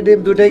পারবেন। ডিম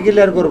দুটাই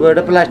ক্লিয়ার করবো,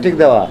 এটা প্লাস্টিক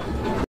দেওয়া।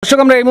 দর্শক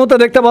আমরা এই মুহূর্তে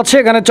দেখতে পাচ্ছি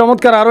এখানে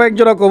চমৎকার আরো এক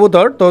জোড়া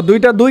কবুতর। তো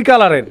দুই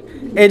কালারের।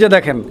 এই যে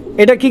দেখেন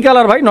এটা কি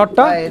কালার ভাই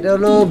নটটা? এটা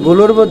হলো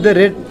ব্লুর মধ্যে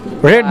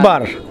রেড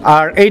বার।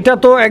 আর এইটা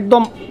তো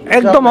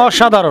একদম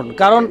অসাধারণ,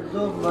 কারণ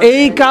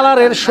এই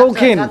কালারের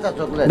শৌখিন।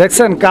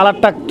 দেখছেন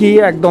কালারটা কি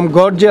একদম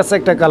গর্জিয়াস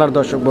একটা কালার।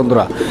 দর্শক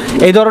বন্ধুরা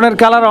এই ধরনের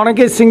কালার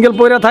অনেকেই সিঙ্গেল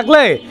পয়রা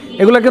থাকলে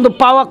এগুলো কিন্তু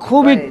পাওয়া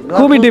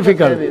খুবই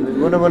ডিফিকাল্ট।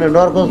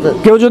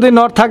 কেউ যদি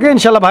নর থাকে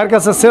ইনশাআল্লাহ ভাইয়ের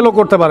কাছে সেলও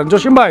করতে পারেন।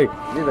 জসিম ভাই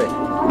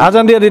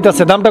আজান দিয়ে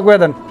দিতেছে, দামটা কয়ে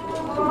দেন।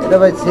 এটা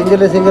ভাই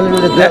সিঙ্গেল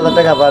নিলে 2000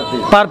 টাকা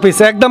পার পিস।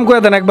 একদম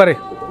কয়ে দেন একবারে।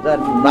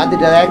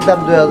 মাদিটা একদম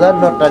 2000,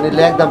 নটটা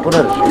নিলে একদম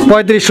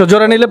 3500,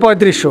 জোড়া নিলে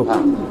 3500।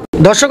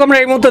 দর্শক আমরা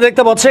এই মুহূর্তে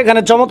দেখতে পাচ্ছি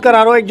এখানে চমৎকার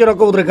আরো এক জোড়া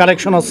কবুতরের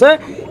কালেকশন আছে।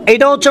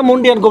 এইটা হচ্ছে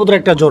মুন্ডিয়ান কবুতরের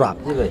একটা জোড়া,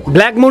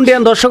 ব্ল্যাক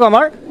মুন্ডিয়ান। দর্শক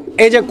আমার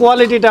এই যে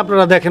কোয়ালিটিটা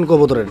আপনারা দেখেন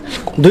কবুতরের,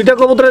 দুইটা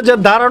কবুতরের যে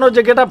দাঁড়ানো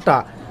যে গেটআপটা,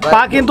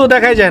 পা কিন্তু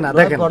দেখাই যায় না।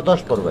 দেখেন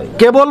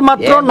কেবল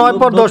মাত্র 9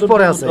 পর 10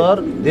 পরে আছে।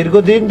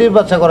 দীর্ঘদিন ডিম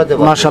বাচ্চা করাতে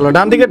পারে মাশাআল্লাহ।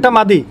 ডান দিকেরটা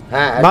মাদি,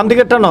 বাম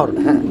দিকেরটা নর।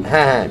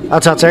 হ্যাঁ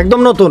আচ্ছা আচ্ছা, একদম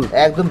নতুন,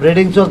 একদম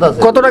ব্রিডিং চলতেছে।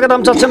 কত টাকা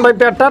দাম চাচ্ছেন ভাই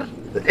পেয়ারটার?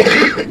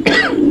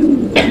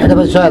 এটা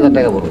ভাই 6000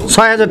 টাকা পড়বে।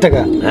 6000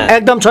 টাকা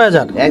একদম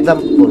 6000 একদম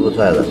পড়বে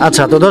 6000।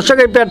 আচ্ছা, তো দর্শক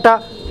এই পেয়ারটা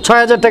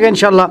 6000 টাকা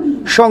ইনশাআল্লাহ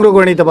সংগ্রহ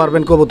করে নিতে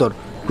পারবেন কবুতর।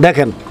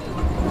 দেখেন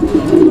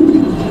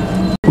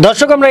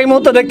দর্শক আমরা এই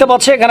মুহূর্তে দেখতে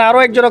পাচ্ছি এখানে আরো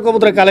এক জোড়া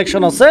কবুতরের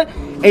কালেকশন আছে।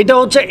 এইটা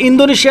হচ্ছে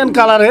ইন্দোনেশিয়ান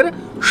কালারের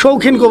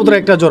শৌখিন কবুতরের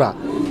একটা জোড়া।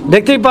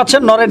 দেখতেই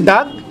পাচ্ছেন নরের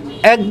ডাক,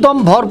 একদম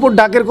ভরপুর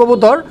ডাকের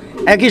কবুতর,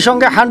 একই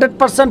সঙ্গে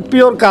 100%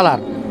 পিওর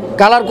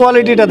কালার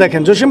কোয়ালিটিটা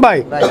দেখেন। জসিম ভাই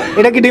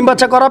এটা কি ডিম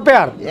বাচ্চা করা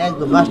পেয়ার?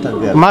 একদম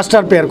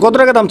মাস্টার পেয়ার। কত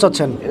টাকা দাম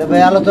চাচ্ছেন? এটা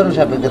ভাই আলোচনা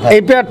সাপেক্ষে থাকে।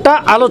 এই পেয়ারটা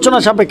আলোচনা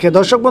সাপেক্ষে।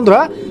 দর্শক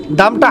বন্ধুরা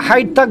দামটা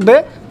হাইট থাকবে,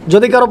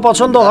 যদি কারো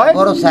পছন্দ হয়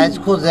বড় সাইজ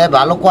খোঁজে,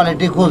 ভালো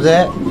কোয়ালিটি খোঁজে,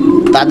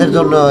 তাদের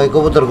জন্য এই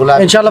কবুতরগুলো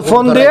ইনশাআল্লাহ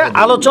ফোন দিয়ে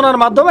আলোচনার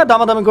মাধ্যমে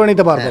দামাদামি করে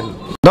নিতে পারবেন।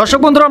 দর্শক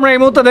বন্ধুরা আমরা এই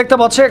মুহূর্তে দেখতে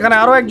পাচ্ছি এখানে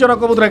আরো এক জোড়া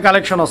কবুতরের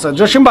কালেকশন আছে।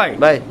 জসিম ভাই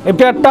এই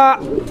পেয়ারটা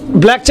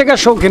ব্ল্যাক চেকার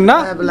শৌখিন না?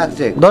 Black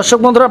check. দর্শক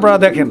বন্ধুরা আপনারা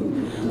দেখেন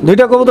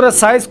দুইটা কবুতরের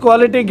সাইজ,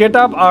 কোয়ালিটি,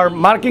 গেটআপ আর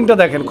মার্কিংটা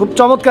দেখেন, খুব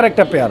চমৎকার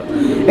একটা পেয়ার।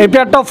 এই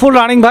পেয়ারটাও ফুল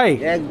রানিং ভাই,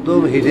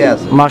 একদম হিটে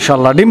আছে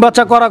মাশাআল্লাহ। ডিম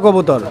বাচ্চা করা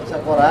কবুতর।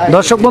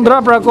 দর্শক বন্ধুরা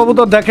আপনারা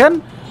কবুতর দেখেন,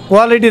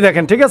 কোয়ালিটি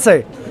দেখেন, ঠিক আছে?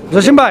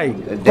 জসিম ভাই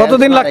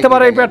কতদিন লাগতে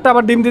পারে এই পেয়ারটা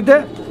আবার ডিম দিতে?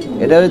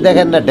 এটা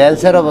দেখেন না,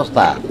 ড্যান্সের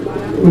অবস্থা,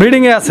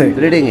 ব্রিডিং এ আছে।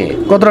 ব্রিডিং এ।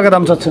 কত টাকা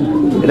দাম চাচ্ছেন?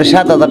 এটা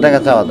 7000 টাকা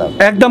চাওয়া দাম।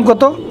 একদম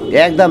কত?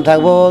 একদম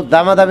থাকবো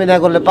দামাদামি না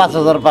করলে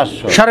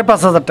 5500।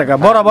 5500 টাকা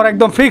বরাবর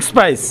একদম ফিক্সড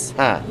প্রাইস।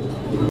 হ্যাঁ।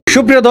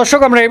 সুপ্রিয়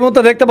দর্শক আমরা এই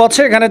মুহূর্তে দেখতে পাচ্ছি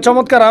এখানে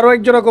চমৎকার আরো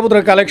এক জোড়া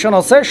কবুতরের কালেকশন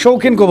আছে,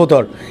 শৌখিন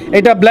কবুতর।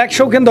 এটা ব্ল্যাক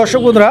শৌখিন।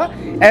 দর্শক বন্ধুরা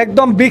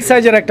একদম বিগ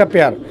সাইজের একটা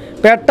পেয়ার।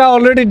 পেয়ারটা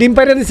অলরেডি ডিম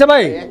পাইরে দিছে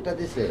ভাই।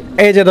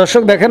 এই যে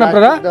দর্শক দেখেন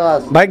আপনারা,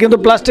 ভাই কিন্তু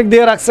প্লাস্টিক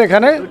দিয়ে রাখছে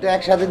এখানে।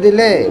 একসাথে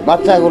দিলে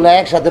বাচ্চাগুলো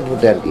একসাথে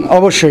ফুটে আর কি।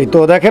 অবশ্যই। তো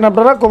দেখেন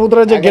আপনারা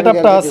কবুতরের যে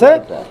গেটআপটা আছে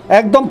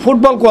একদম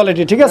ফুটবল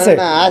কোয়ালিটি, ঠিক আছে?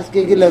 না আজকে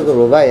কি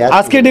লাগবে ভাই?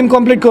 আজকে ডিম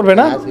কমপ্লিট করবে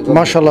না?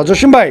 মাশাআল্লাহ।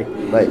 জসিম ভাই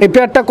এই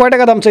পেয়ারটা কয়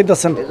টাকা দাম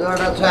চাইতেছেন? এটা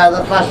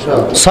 6500।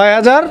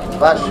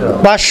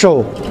 6500।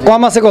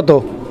 কম আছে কত?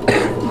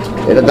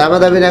 এটা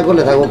দামাদামি না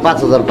করলে থাকবো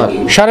 5500।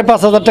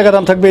 5500 টাকা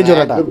দাম থাকবে এই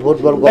জোড়াটা,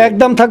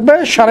 একদম থাকবে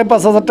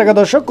 5500 টাকা।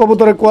 দর্শক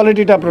কবুতরের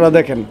কোয়ালিটিটা আপনারা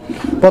দেখেন,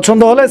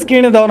 পছন্দ হলে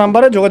স্ক্রিনে দেওয়া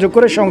নাম্বারে যোগাযোগ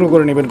করে সংগ্রহ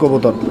করে নেবেন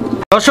কবুতর।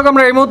 দর্শক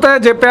আমরা এই মুহূর্তে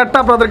যে পেয়ারটা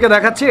আপনাদেরকে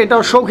দেখাচ্ছি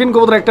এটাও শৌখিন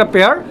কবুতরের একটা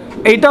পেয়ার।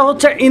 এইটা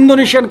হচ্ছে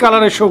ইন্দোনেশিয়ান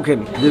কালারের শৌখিন।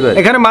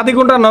 এখানে মাদি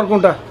কোনটা নর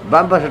কোনটা?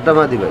 বাম পাশেরটা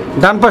মাদি ভাই,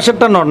 ডান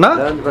পাশেরটা নর না?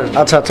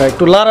 আচ্ছা আচ্ছা,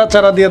 একটু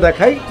লাড়াচাড়া দিয়ে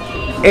দেখাই।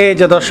 এই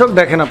যে দর্শক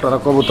দেখেন আপনারা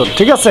কবুতর,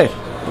 ঠিক আছে?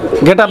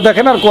 গেটআপ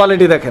দেখেন আর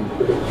কোয়ালিটি দেখেন।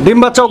 ডিম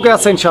বাচ্চা ওকে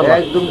আছে ইনশাআল্লাহ?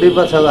 একদম ডিম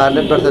বাচ্চা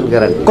 100%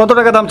 গ্যারান্টি। কত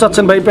টাকা দাম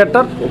চাচ্ছেন ভাই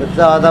পেয়ারটার? এটা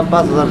চাওয়া দাম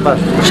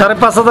 5500।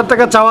 5,500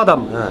 টাকা চাওয়া দাম।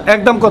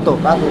 একদম কত?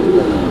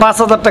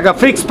 5,000 টাকা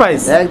ফিক্স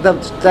প্রাইস। একদম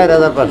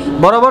 4500।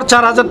 বরাবর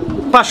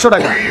 4,500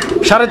 টাকা।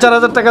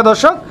 4,500 টাকা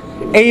দর্শক,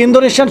 এই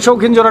ইন্দোনেশিয়ান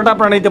শৌখিন জোড়াটা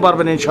আপনারা নিতে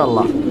পারবেন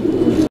ইনশাআল্লাহ।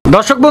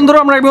 দর্শক বন্ধুরা,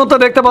 আমরা এই মুহূর্তে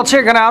দেখতে পাচ্ছি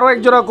এখানে আরো এক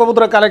জোড়া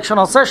কবুতরের কালেকশন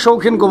আছে,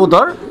 শৌখিন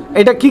কবুতর।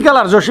 এটা কি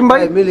কালার জসিম ভাই?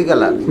 মিলি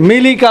কালার।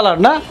 মিলি কালার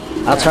না?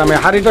 আচ্ছা, আমি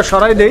হাড়িটা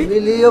সরাই দেই।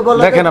 মিলিও বলা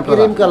যায়, দেখেন আপনারা,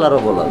 ক্রিম কালারও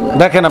বলা যায়।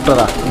 দেখেন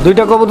আপনারা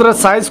দুইটা কবুতরের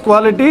সাইজ,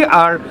 কোয়ালিটি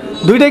আর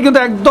দুইটাই কিন্তু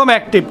একদম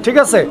অ্যাক্টিভ, ঠিক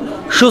আছে?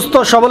 সুস্থ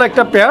সবল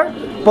একটা পেয়ার।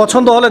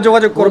 পছন্দ হলে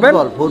যোগাযোগ করবেন।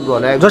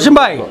 ফুটবল জসিম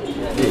ভাই,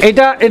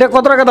 এটা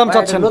কত টাকা দাম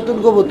চাচ্ছেন? নতুন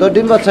কবুতর,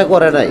 ডিম বাচ্চা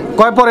করে নাই।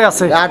 কয় পরে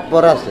আছে? 8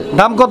 পরে আছে।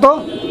 দাম কত?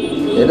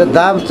 এটা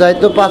দাম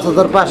চাইতো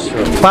 5500।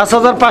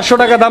 5,500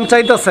 টাকা দাম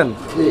চাইতেছেন।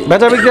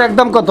 বেচা বিক্রি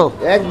একদম কত?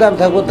 একদম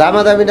থাকবো,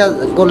 দামাদামি না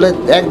করলে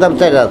একদম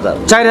 4000।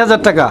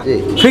 4,000 টাকা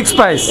ফিক্স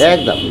প্রাইস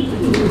একদম।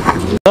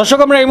 দর্শক,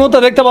 আমরা এই মুহূর্তে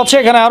দেখতে পাচ্ছি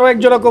এখানে আরো এক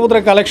জোড়া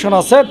কবুতরের কালেকশন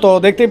আছে। তো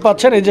দেখতেই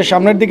পাচ্ছেন, এই যে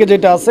সামনের দিকে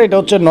যেটা আছে এটা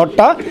হচ্ছে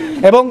নটটা,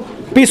 এবং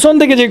পিছন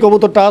দিকে যে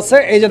কবুতরটা আছে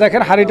এই যে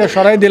দেখেন, হাড়িটা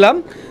সরাই দিলাম।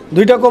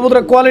 দুইটা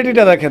কবুতরের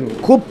কোয়ালিটিটা দেখেন,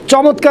 খুব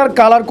চমৎকার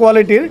কালার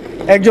কোয়ালিটির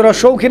এক জোড়া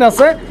শৌখিন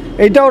আছে।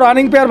 এইটাও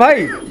রানিং পেয়ার ভাই,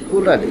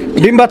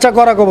 ডিম বাচ্চা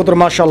করা কবুতর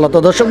মাশাআল্লাহ। তো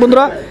দর্শক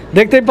বন্ধুরা,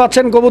 দেখতেই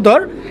পাচ্ছেন কবুতর।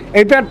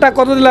 এই পেয়ারটা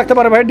কতদিন লাগতে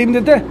পারে ভাই ডিম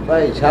দিতে?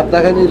 ভাই 7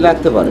 টাকা নিয়ে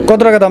লাগতে পারে। কত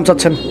টাকা দাম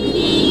চাচ্ছেন?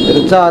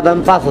 এটা চাওয়া দাম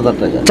 5000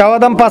 টাকা। চাওয়া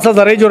দাম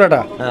 5000। এই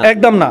জোড়াটা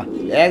একদম না?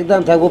 একদম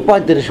থাকবো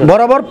 3500।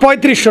 বরাবর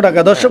 3500 টাকা।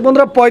 দর্শক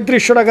বন্ধুরা,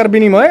 3500 টাকার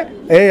বিনিময়ে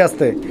এই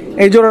আসতে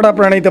এই জোড়াটা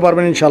আপনারা নিতে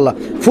পারবেন ইনশাআল্লাহ।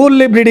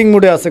 ফুললি ব্রিডিং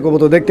মুডে আছে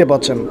কবুতর, দেখতে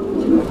পাচ্ছেন।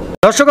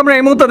 দর্শক, আমরা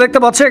এই মুহূর্তে দেখতে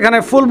পাচ্ছি এখানে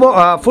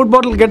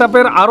ফুটবল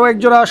গেটআপের আরো এক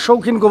জোড়া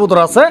শৌখিন কবুতর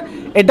আছে।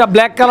 এটা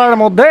ব্ল্যাক কালারের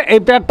মধ্যে।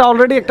 এই পেয়ারটা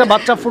অলরেডি একটা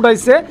বাচ্চা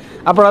ফুটাইছে,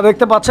 আপনারা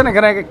দেখতে পাচ্ছেন।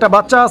 এখানে একটা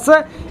বাচ্চা আছে,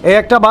 এই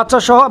একটা বাচ্চা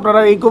সহ আপনারা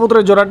এই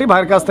কবুতরের জোড়াটি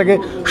ভাইয়ের কাছ থেকে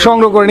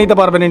সংগ্রহ করে নিতে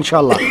পারবেন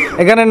ইনশাআল্লাহ।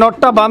 এখানে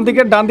নটটা বাম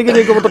দিকে, ডান দিকে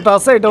যে কবুতরটা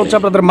আছে এটা হচ্ছে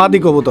আপনাদের মাদি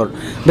কবুতর,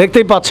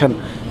 দেখতেই পাচ্ছেন।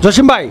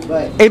 জসিম ভাই,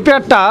 এই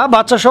পেয়ারটা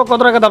বাচ্চা সহ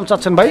কত টাকা দাম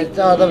চাচ্ছেন ভাই?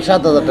 চাওয়া দাম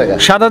 7000 টাকা।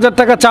 7000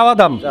 টাকা চাওয়া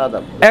দাম।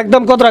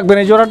 একদম কত রাখবেন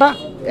এই জোড়াটা?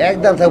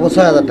 একদম থাকবো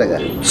 6000 টাকা।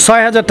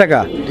 6000 টাকা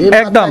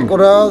একদম,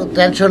 কোনো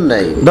টেনশন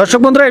নাই। দর্শক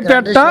বন্ধুরা, এই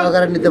পেয়ারটা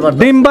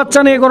ডিম বাচ্চা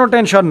নিয়ে কোনো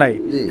টেনশন নাই,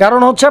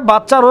 কারণ হচ্ছে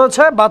বাচ্চা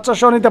রয়েছে, বাচ্চা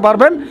সহ নিতে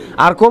পারবেন।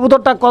 আর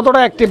কবুতরটা কতটা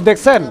অ্যাক্টিভ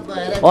দেখছেন,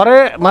 ওরে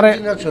মানে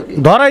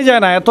ধরাই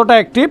যায় না, এতটা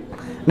অ্যাক্টিভ।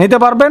 নিতে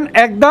পারবেন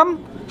একদম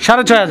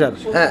 6500।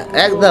 হ্যাঁ,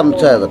 একদম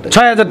 6000 টাকা।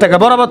 6000 টাকা,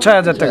 বরাবর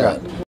 6000 টাকা।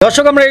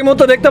 দর্শক, আমরা এই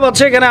মুহূর্তে দেখতে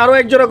পাচ্ছি এখানে আরো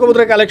এক জোড়া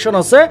কবুতরের কালেকশন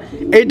আছে।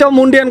 এইটাও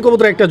মুন্ডিয়ান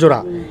কবুতরের একটা জোড়া।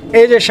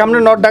 এই যে সামনে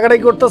নট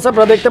ডাকাডাকি করতেছে,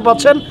 আপনারা দেখতে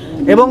পাচ্ছেন,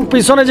 এবং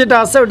পিছনে যেটা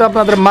আছে ওটা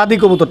আপনাদের মাদি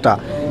কবুতরটা।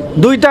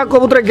 দুইটা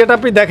কবুতরের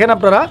গেটআপই দেখেন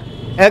আপনারা,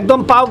 একদম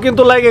পাও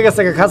কিন্তু লাগে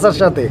গেছে খাঁচার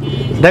সাথে,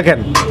 দেখেন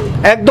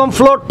একদম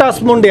ফ্লোর টাচ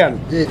মুন্ডিয়ান।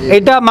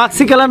 এটা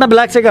মাক্সি কালার না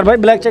ব্ল্যাক চেকার ভাই?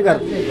 Black checker,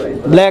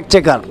 black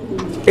checker.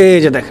 এই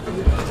যে দেখেন,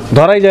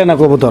 ধরাই যায় না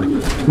কবুতর,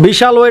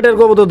 বিশাল ওয়েটের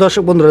কবুতর।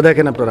 দর্শক বন্ধুরা,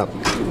 দেখেন আপনারা,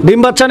 ডিম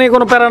বাচ্চা নিয়ে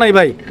কোনো প্যারা নাই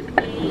ভাই।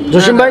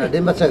 জসিম ভাই,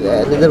 ডিম বাচ্চা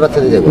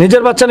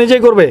নিজের বাচ্চা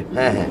নিজেই করবে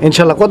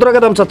ইনশাআল্লাহ। কত টাকা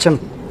দাম চাচ্ছেন?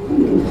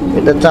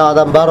 এটা চাওয়া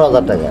দাম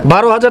 12000 টাকা।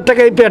 12000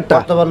 টাকা এই পেয়ারটা?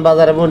 বর্তমান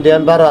বাজারে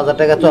মুন্ডিয়ান 12000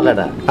 টাকা চলে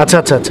না। আচ্ছা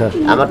আচ্ছা আচ্ছা,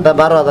 আমারটা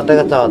 12000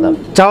 টাকা চাওয়া দাম।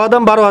 চাওয়া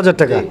দাম 12000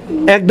 টাকা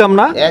একদম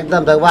না?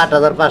 একদম থাকবে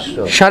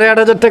 8500।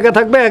 8500 টাকা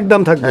থাকবে,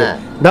 একদম থাকবে।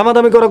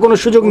 দামাদামি করার কোনো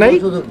সুযোগ নেই,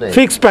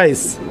 ফিক্স প্রাইস।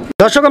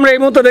 দর্শক, আমরা এই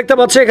মুহূর্তে দেখতে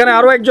পাচ্ছি এখানে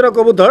আরো এক জোড়া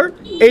কবুতর।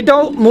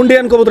 এইটাও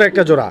মুন্ডিয়ান কবুতর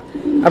একটা জোড়া,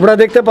 আপনারা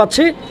দেখতে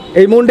পাচ্ছি।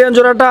 এই মুন্ডিয়ান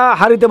জোড়াটা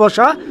হাড়িতে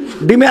বসা,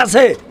 ডিমে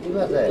আছে।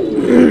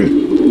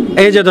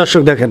 এই যে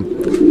দর্শক দেখেন,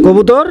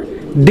 কবুতর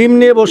ডিম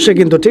নিয়ে বসছে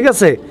কিন্তু, ঠিক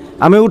আছে?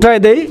 আমি উঠাই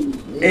দেই।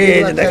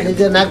 এই যে দেখেন,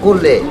 নিজে না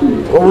করলে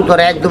কবুতর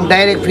একদম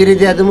ডাইরেক্ট ফ্রি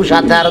দিয়ে দেবো,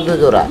 সাথে আরো 2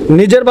 জোড়া।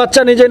 নিজের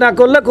বাচ্চা নিজে না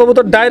করলে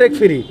কবুতর ডাইরেক্ট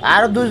ফ্রি,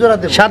 আরো 2 জোড়া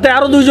দেব, সাথে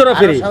আরো 2 জোড়া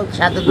ফ্রি।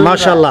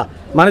 মাশাআল্লাহ,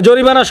 মানে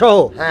জরিমানা সহ।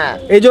 হ্যাঁ,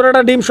 এই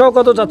জোড়াটা ডিম সহ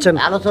কত চাচ্ছেন?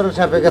 আলোচনা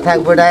সাপেক্ষে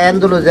থাকবে। এটা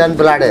এন্ডোলজিয়ান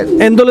ব্লাডের,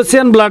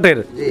 এন্ডোলেসিয়ান ব্লাডের।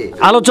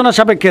 আলোচনা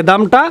সাপেক্ষে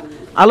দামটা,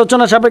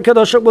 আলোচনা সাপেক্ষে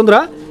দর্শক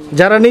বন্ধুরা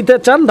যারা নিতে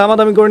চান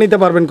দামাদামি করে নিতে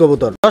পারবেন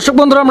কবুতর। দর্শক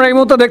বন্ধুরা, আমরা এই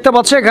মুহূর্তে দেখতে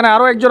পাচ্ছি এখানে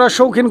আরো এক জোড়া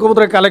শৌখিন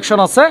কবুতরের কালেকশন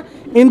আছে,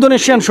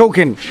 ইন্দোনেশিয়ান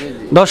শৌখিন।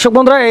 দর্শক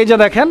বন্ধুরা, এই যে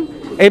দেখেন,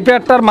 এই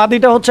পেয়ারটার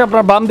মাদিটা হচ্ছে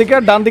আপনার বাম দিকে,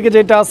 ডান দিকে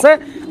যেটা আছে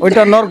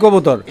ওইটা নর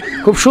কবুতর।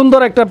 খুব সুন্দর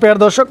একটা পেয়ার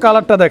দর্শক,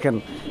 কালারটা দেখেন।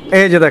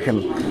 এই যে দেখেন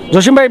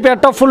জসিম ভাই, এই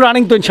পেয়ারটা ফুল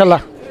রানিং তো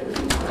ইনশাল্লাহ?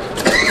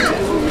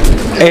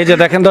 এই যে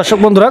দেখেন দর্শক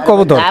বন্ধুরা,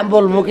 কবুতর দাম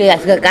বলবো কি,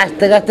 আজকে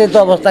কাছতে কাছতে তো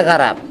অবস্থা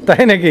খারাপ।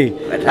 তাই নাকি?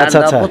 আচ্ছা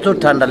আচ্ছা, প্রচুর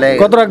ঠান্ডা লেগে।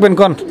 কত রাখবেন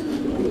কোন?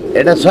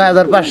 এটা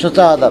 6500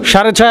 চাওয়া দাম।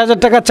 6500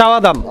 টাকা চাওয়া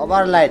দাম।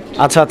 ওভারলাইট।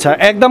 আচ্ছা আচ্ছা,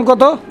 একদম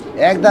কত?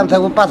 একদম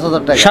থাকবো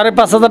 5000 টাকা।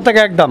 5500 টাকা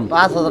একদম।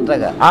 5000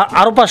 টাকা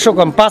আরো 500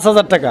 কম,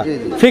 5000 টাকা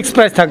ফিক্স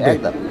প্রাইস থাকবে।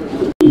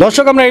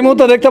 দর্শক, আমরা এই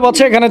মুহূর্তে দেখতে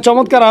পাচ্ছি এখানে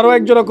চমৎকার আরো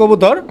এক জোড়া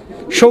কবুতর,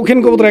 শৌখিন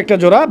কবুতর একটা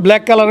জোড়া,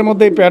 ব্ল্যাক কালারের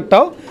মধ্যে এই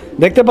পেয়ারটাও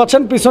দেখতে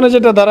পাচ্ছেন। পিছনে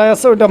যেটা দাঁড়ায়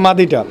আছে ওইটা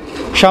মাদিটা,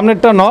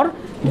 সামনেরটা নর।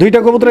 দুইটা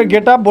কবুতরের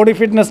গেটআপ, বডি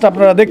ফিটনেসটা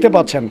আপনারা দেখতে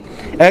পাচ্ছেন,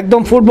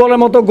 একদম ফুটবলের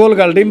মতো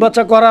গোলগাল। ডিম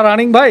বাচ্চা করা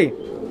রানিং ভাই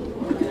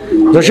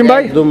জসিম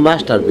ভাই? একদম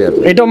মাস্টার পেয়ার।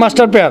 এটাও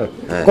মাস্টার পেয়ার।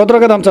 কত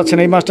টাকা দাম চাচ্ছেন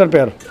এই মাস্টার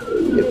পেয়ার?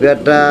 এই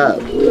পেয়ারটা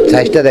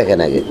সাইজটা দেখেন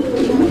আগে,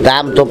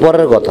 দাম তো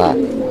পরের কথা।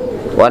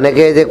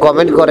 অনেকে যে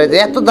কমেন্ট করে যে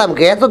এত দাম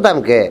কে এত দাম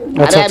কে,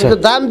 আরে আমি তো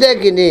দাম দিয়ে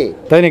কিনি,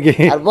 তাই নাকি?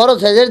 আর বড়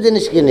সাইজের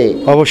জিনিস কিনি।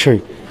 অবশ্যই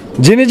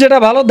জিনিস যেটা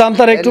ভালো দাম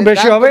তার একটু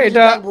বেশি হবে,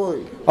 এটা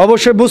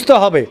অবশ্যই বুঝতে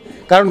হবে,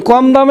 কারণ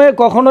কম দামে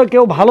কখনো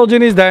কেউ ভালো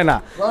জিনিস দেয় না।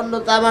 স্বর্ণ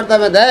তামার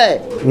দামে দেয়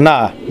না,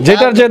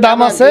 যেটার যে দাম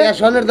আছে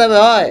স্বর্ণের দামে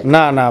হয়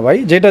না। না ভাই,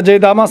 যেটা যে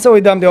দাম আছে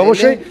ওই দাম দিয়ে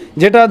অবশ্যই,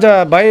 যেটা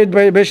ভাই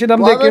বেশি দাম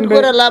দিয়ে কিনবে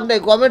করে লাভ নেই,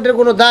 কমেন্টের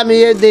কোনো দামই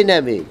দেই না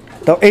আমি।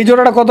 তো এই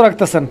জোড়াটা কত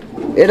রাখতেছেন?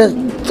 এটা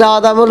চাওয়া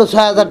দাম হলো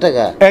 ৬,০০০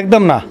 টাকা।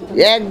 একদম না,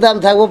 একদম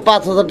থাকবো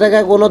 ৫,০০০ টাকা,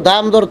 কোনো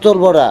দাম দর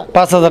চলবো না।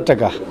 ৫,০০০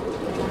 টাকা।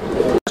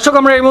 দর্শক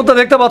আমরা এই মুহূর্তে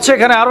দেখতে পাচ্ছি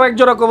এখানে আরো এক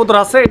জোড়া কবুতর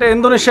আছে, এটা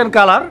ইন্দোনেশিয়ান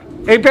কালার।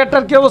 এই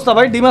পেয়ারটার কি অবস্থা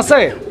ভাই, ডিম আছে?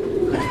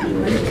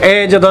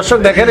 এই যে দর্শক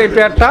দেখেন এই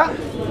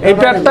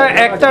পেয়ারটা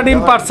একটা ডিম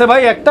পারছে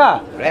ভাই, একটা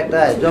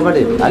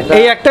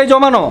এই একটাই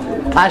জমানো,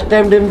 ফার্স্ট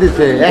টাইম ডিম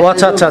দিছে। ও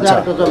আচ্ছা আচ্ছা আচ্ছা।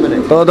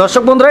 তো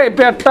দর্শক বন্ধুরা এই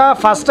পেয়ারটা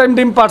ফার্স্ট টাইম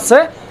ডিম পারছে,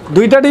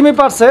 দুইটা ডিমই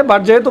পারছে,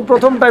 বাট যেহেতু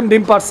প্রথম টাইম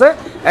ডিম পারছে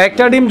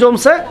একটা ডিম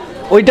জমছে,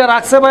 ওইটা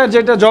রাখছে ভাই,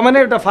 যেটা জমে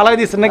নেই ওটা ফালাই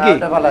দিচ্ছে নাকি?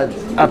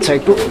 আচ্ছা,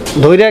 একটু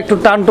ধৈর্য একটু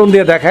টান টন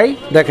দিয়ে দেখাই,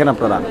 দেখেন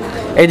আপনারা।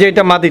 এই যে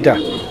এটা মাদিটা,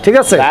 ঠিক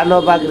আছে,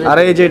 আর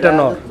এই যে এটা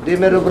নর।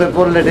 ডিমের উপরে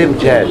পড়লে ডিম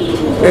ছেড়।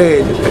 এই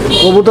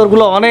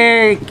কবুতরগুলো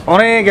অনেক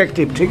অনেক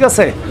অ্যাক্টিভ, ঠিক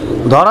আছে,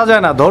 ধরা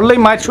যায় না, ধরলেই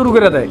মাইট শুরু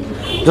করে দেয়।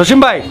 জসিম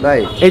ভাই,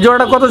 এই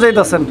জোড়াটা কত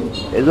চাইতেছেন?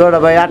 এই জোড়াটা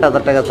ভাই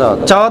 ৮,০০০ টাকা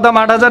চাওয়া দাম।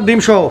 ৮,০০০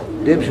 ডিম সহ?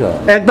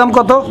 একদম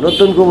কত?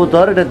 নতুন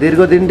কবুতর, এটা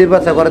দীর্ঘদিন ডিম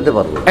বাচ্চা করাতে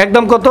পারবো।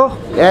 একদম কত?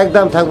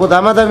 একদম থাকবো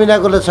দামাদামি না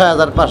করলে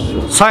 ৬,৫০০।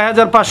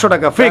 ৬,৫০০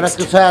 টাকা ফিক্সড।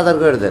 ৬,০০০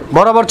 করে দেন।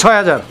 বরাবর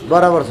 ৬,০০০?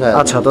 বরাবর ৬,০০০।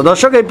 আচ্ছা, তো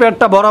দর্শক এই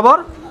পেয়ারটা বরাবর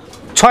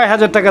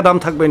 ৬,০০০ টাকা দাম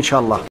থাকবে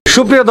ইনশাআল্লাহ।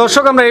 সুপ্রিয়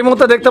দর্শক আমরা এই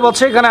মুহূর্তে দেখতে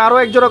পাচ্ছি এখানে আরো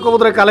এক জোড়া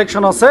কবুতরের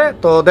কালেকশন আছে,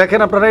 তো দেখেন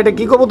আপনারা। এটা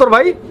কি কবুতর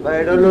ভাই?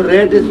 এটা হলো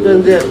রেড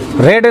স্পেঞ্জেল।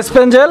 রেড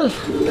স্পেঞ্জেল,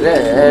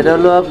 এটা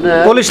হলো আপনার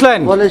পলিশ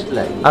লাইন।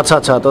 আচ্ছা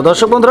আচ্ছা, তো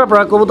দর্শক বন্ধুরা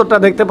আপনারা কবুতরটা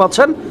দেখতে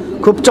পাচ্ছেন,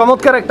 খুব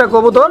চমৎকার একটা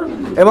কবুতর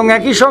এবং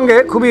একই সঙ্গে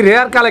খুবই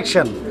রেয়ার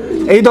কালেকশন।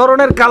 এই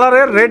ধরনের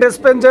কালারের রেড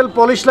স্পেঞ্জেল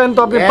পলিশ লাইন তো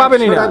আপনি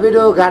পাবেনই না।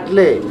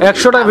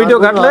 ১০০টা ভিডিও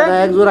ঘাটলে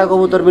এক জোড়া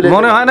কবুতর মিলে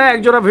মনে হয় না এক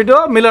জোড়া ভিডিও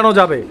মিলানো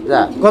যাবে।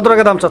 কত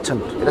টাকা দাম চাচ্ছেন?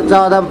 এটা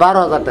চাওয়া দাম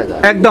 ১২,০০০ টাকা।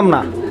 একদম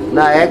না?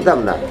 না, একদম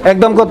না।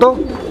 একদম কত?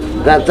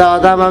 চাওয়া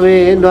দাম আমি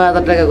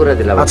 ৯,০০০ টাকা করে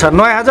দিলাম। আচ্ছা,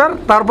 ৯,০০০,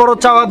 তারপরও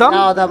চাওয়া দাম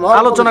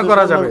আলোচনা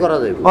করা যাবে,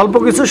 অল্প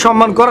কিছু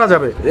সম্মান করা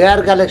যাবে।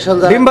 Rare collection.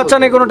 ডিম বাচ্চা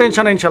নেই কোনো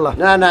টেনশন ইনশাআল্লাহ?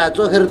 না না,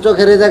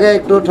 চোখের এই জায়গায়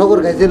একটু ঠোকর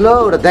খাইছিল,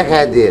 ওটা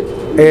দেখায় দিয়ে।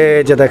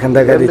 এই যে দেখেন,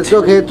 দেখা দিচ্ছি,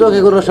 চোখে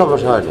কোনো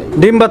সমস্যা হয় না।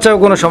 ডিম বাচ্চাও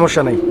কোনো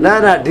সমস্যা নেই? না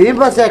না, ডিম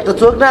বাচ্চা একটা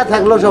চোখ না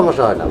থাকলেও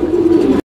সমস্যা হয় না।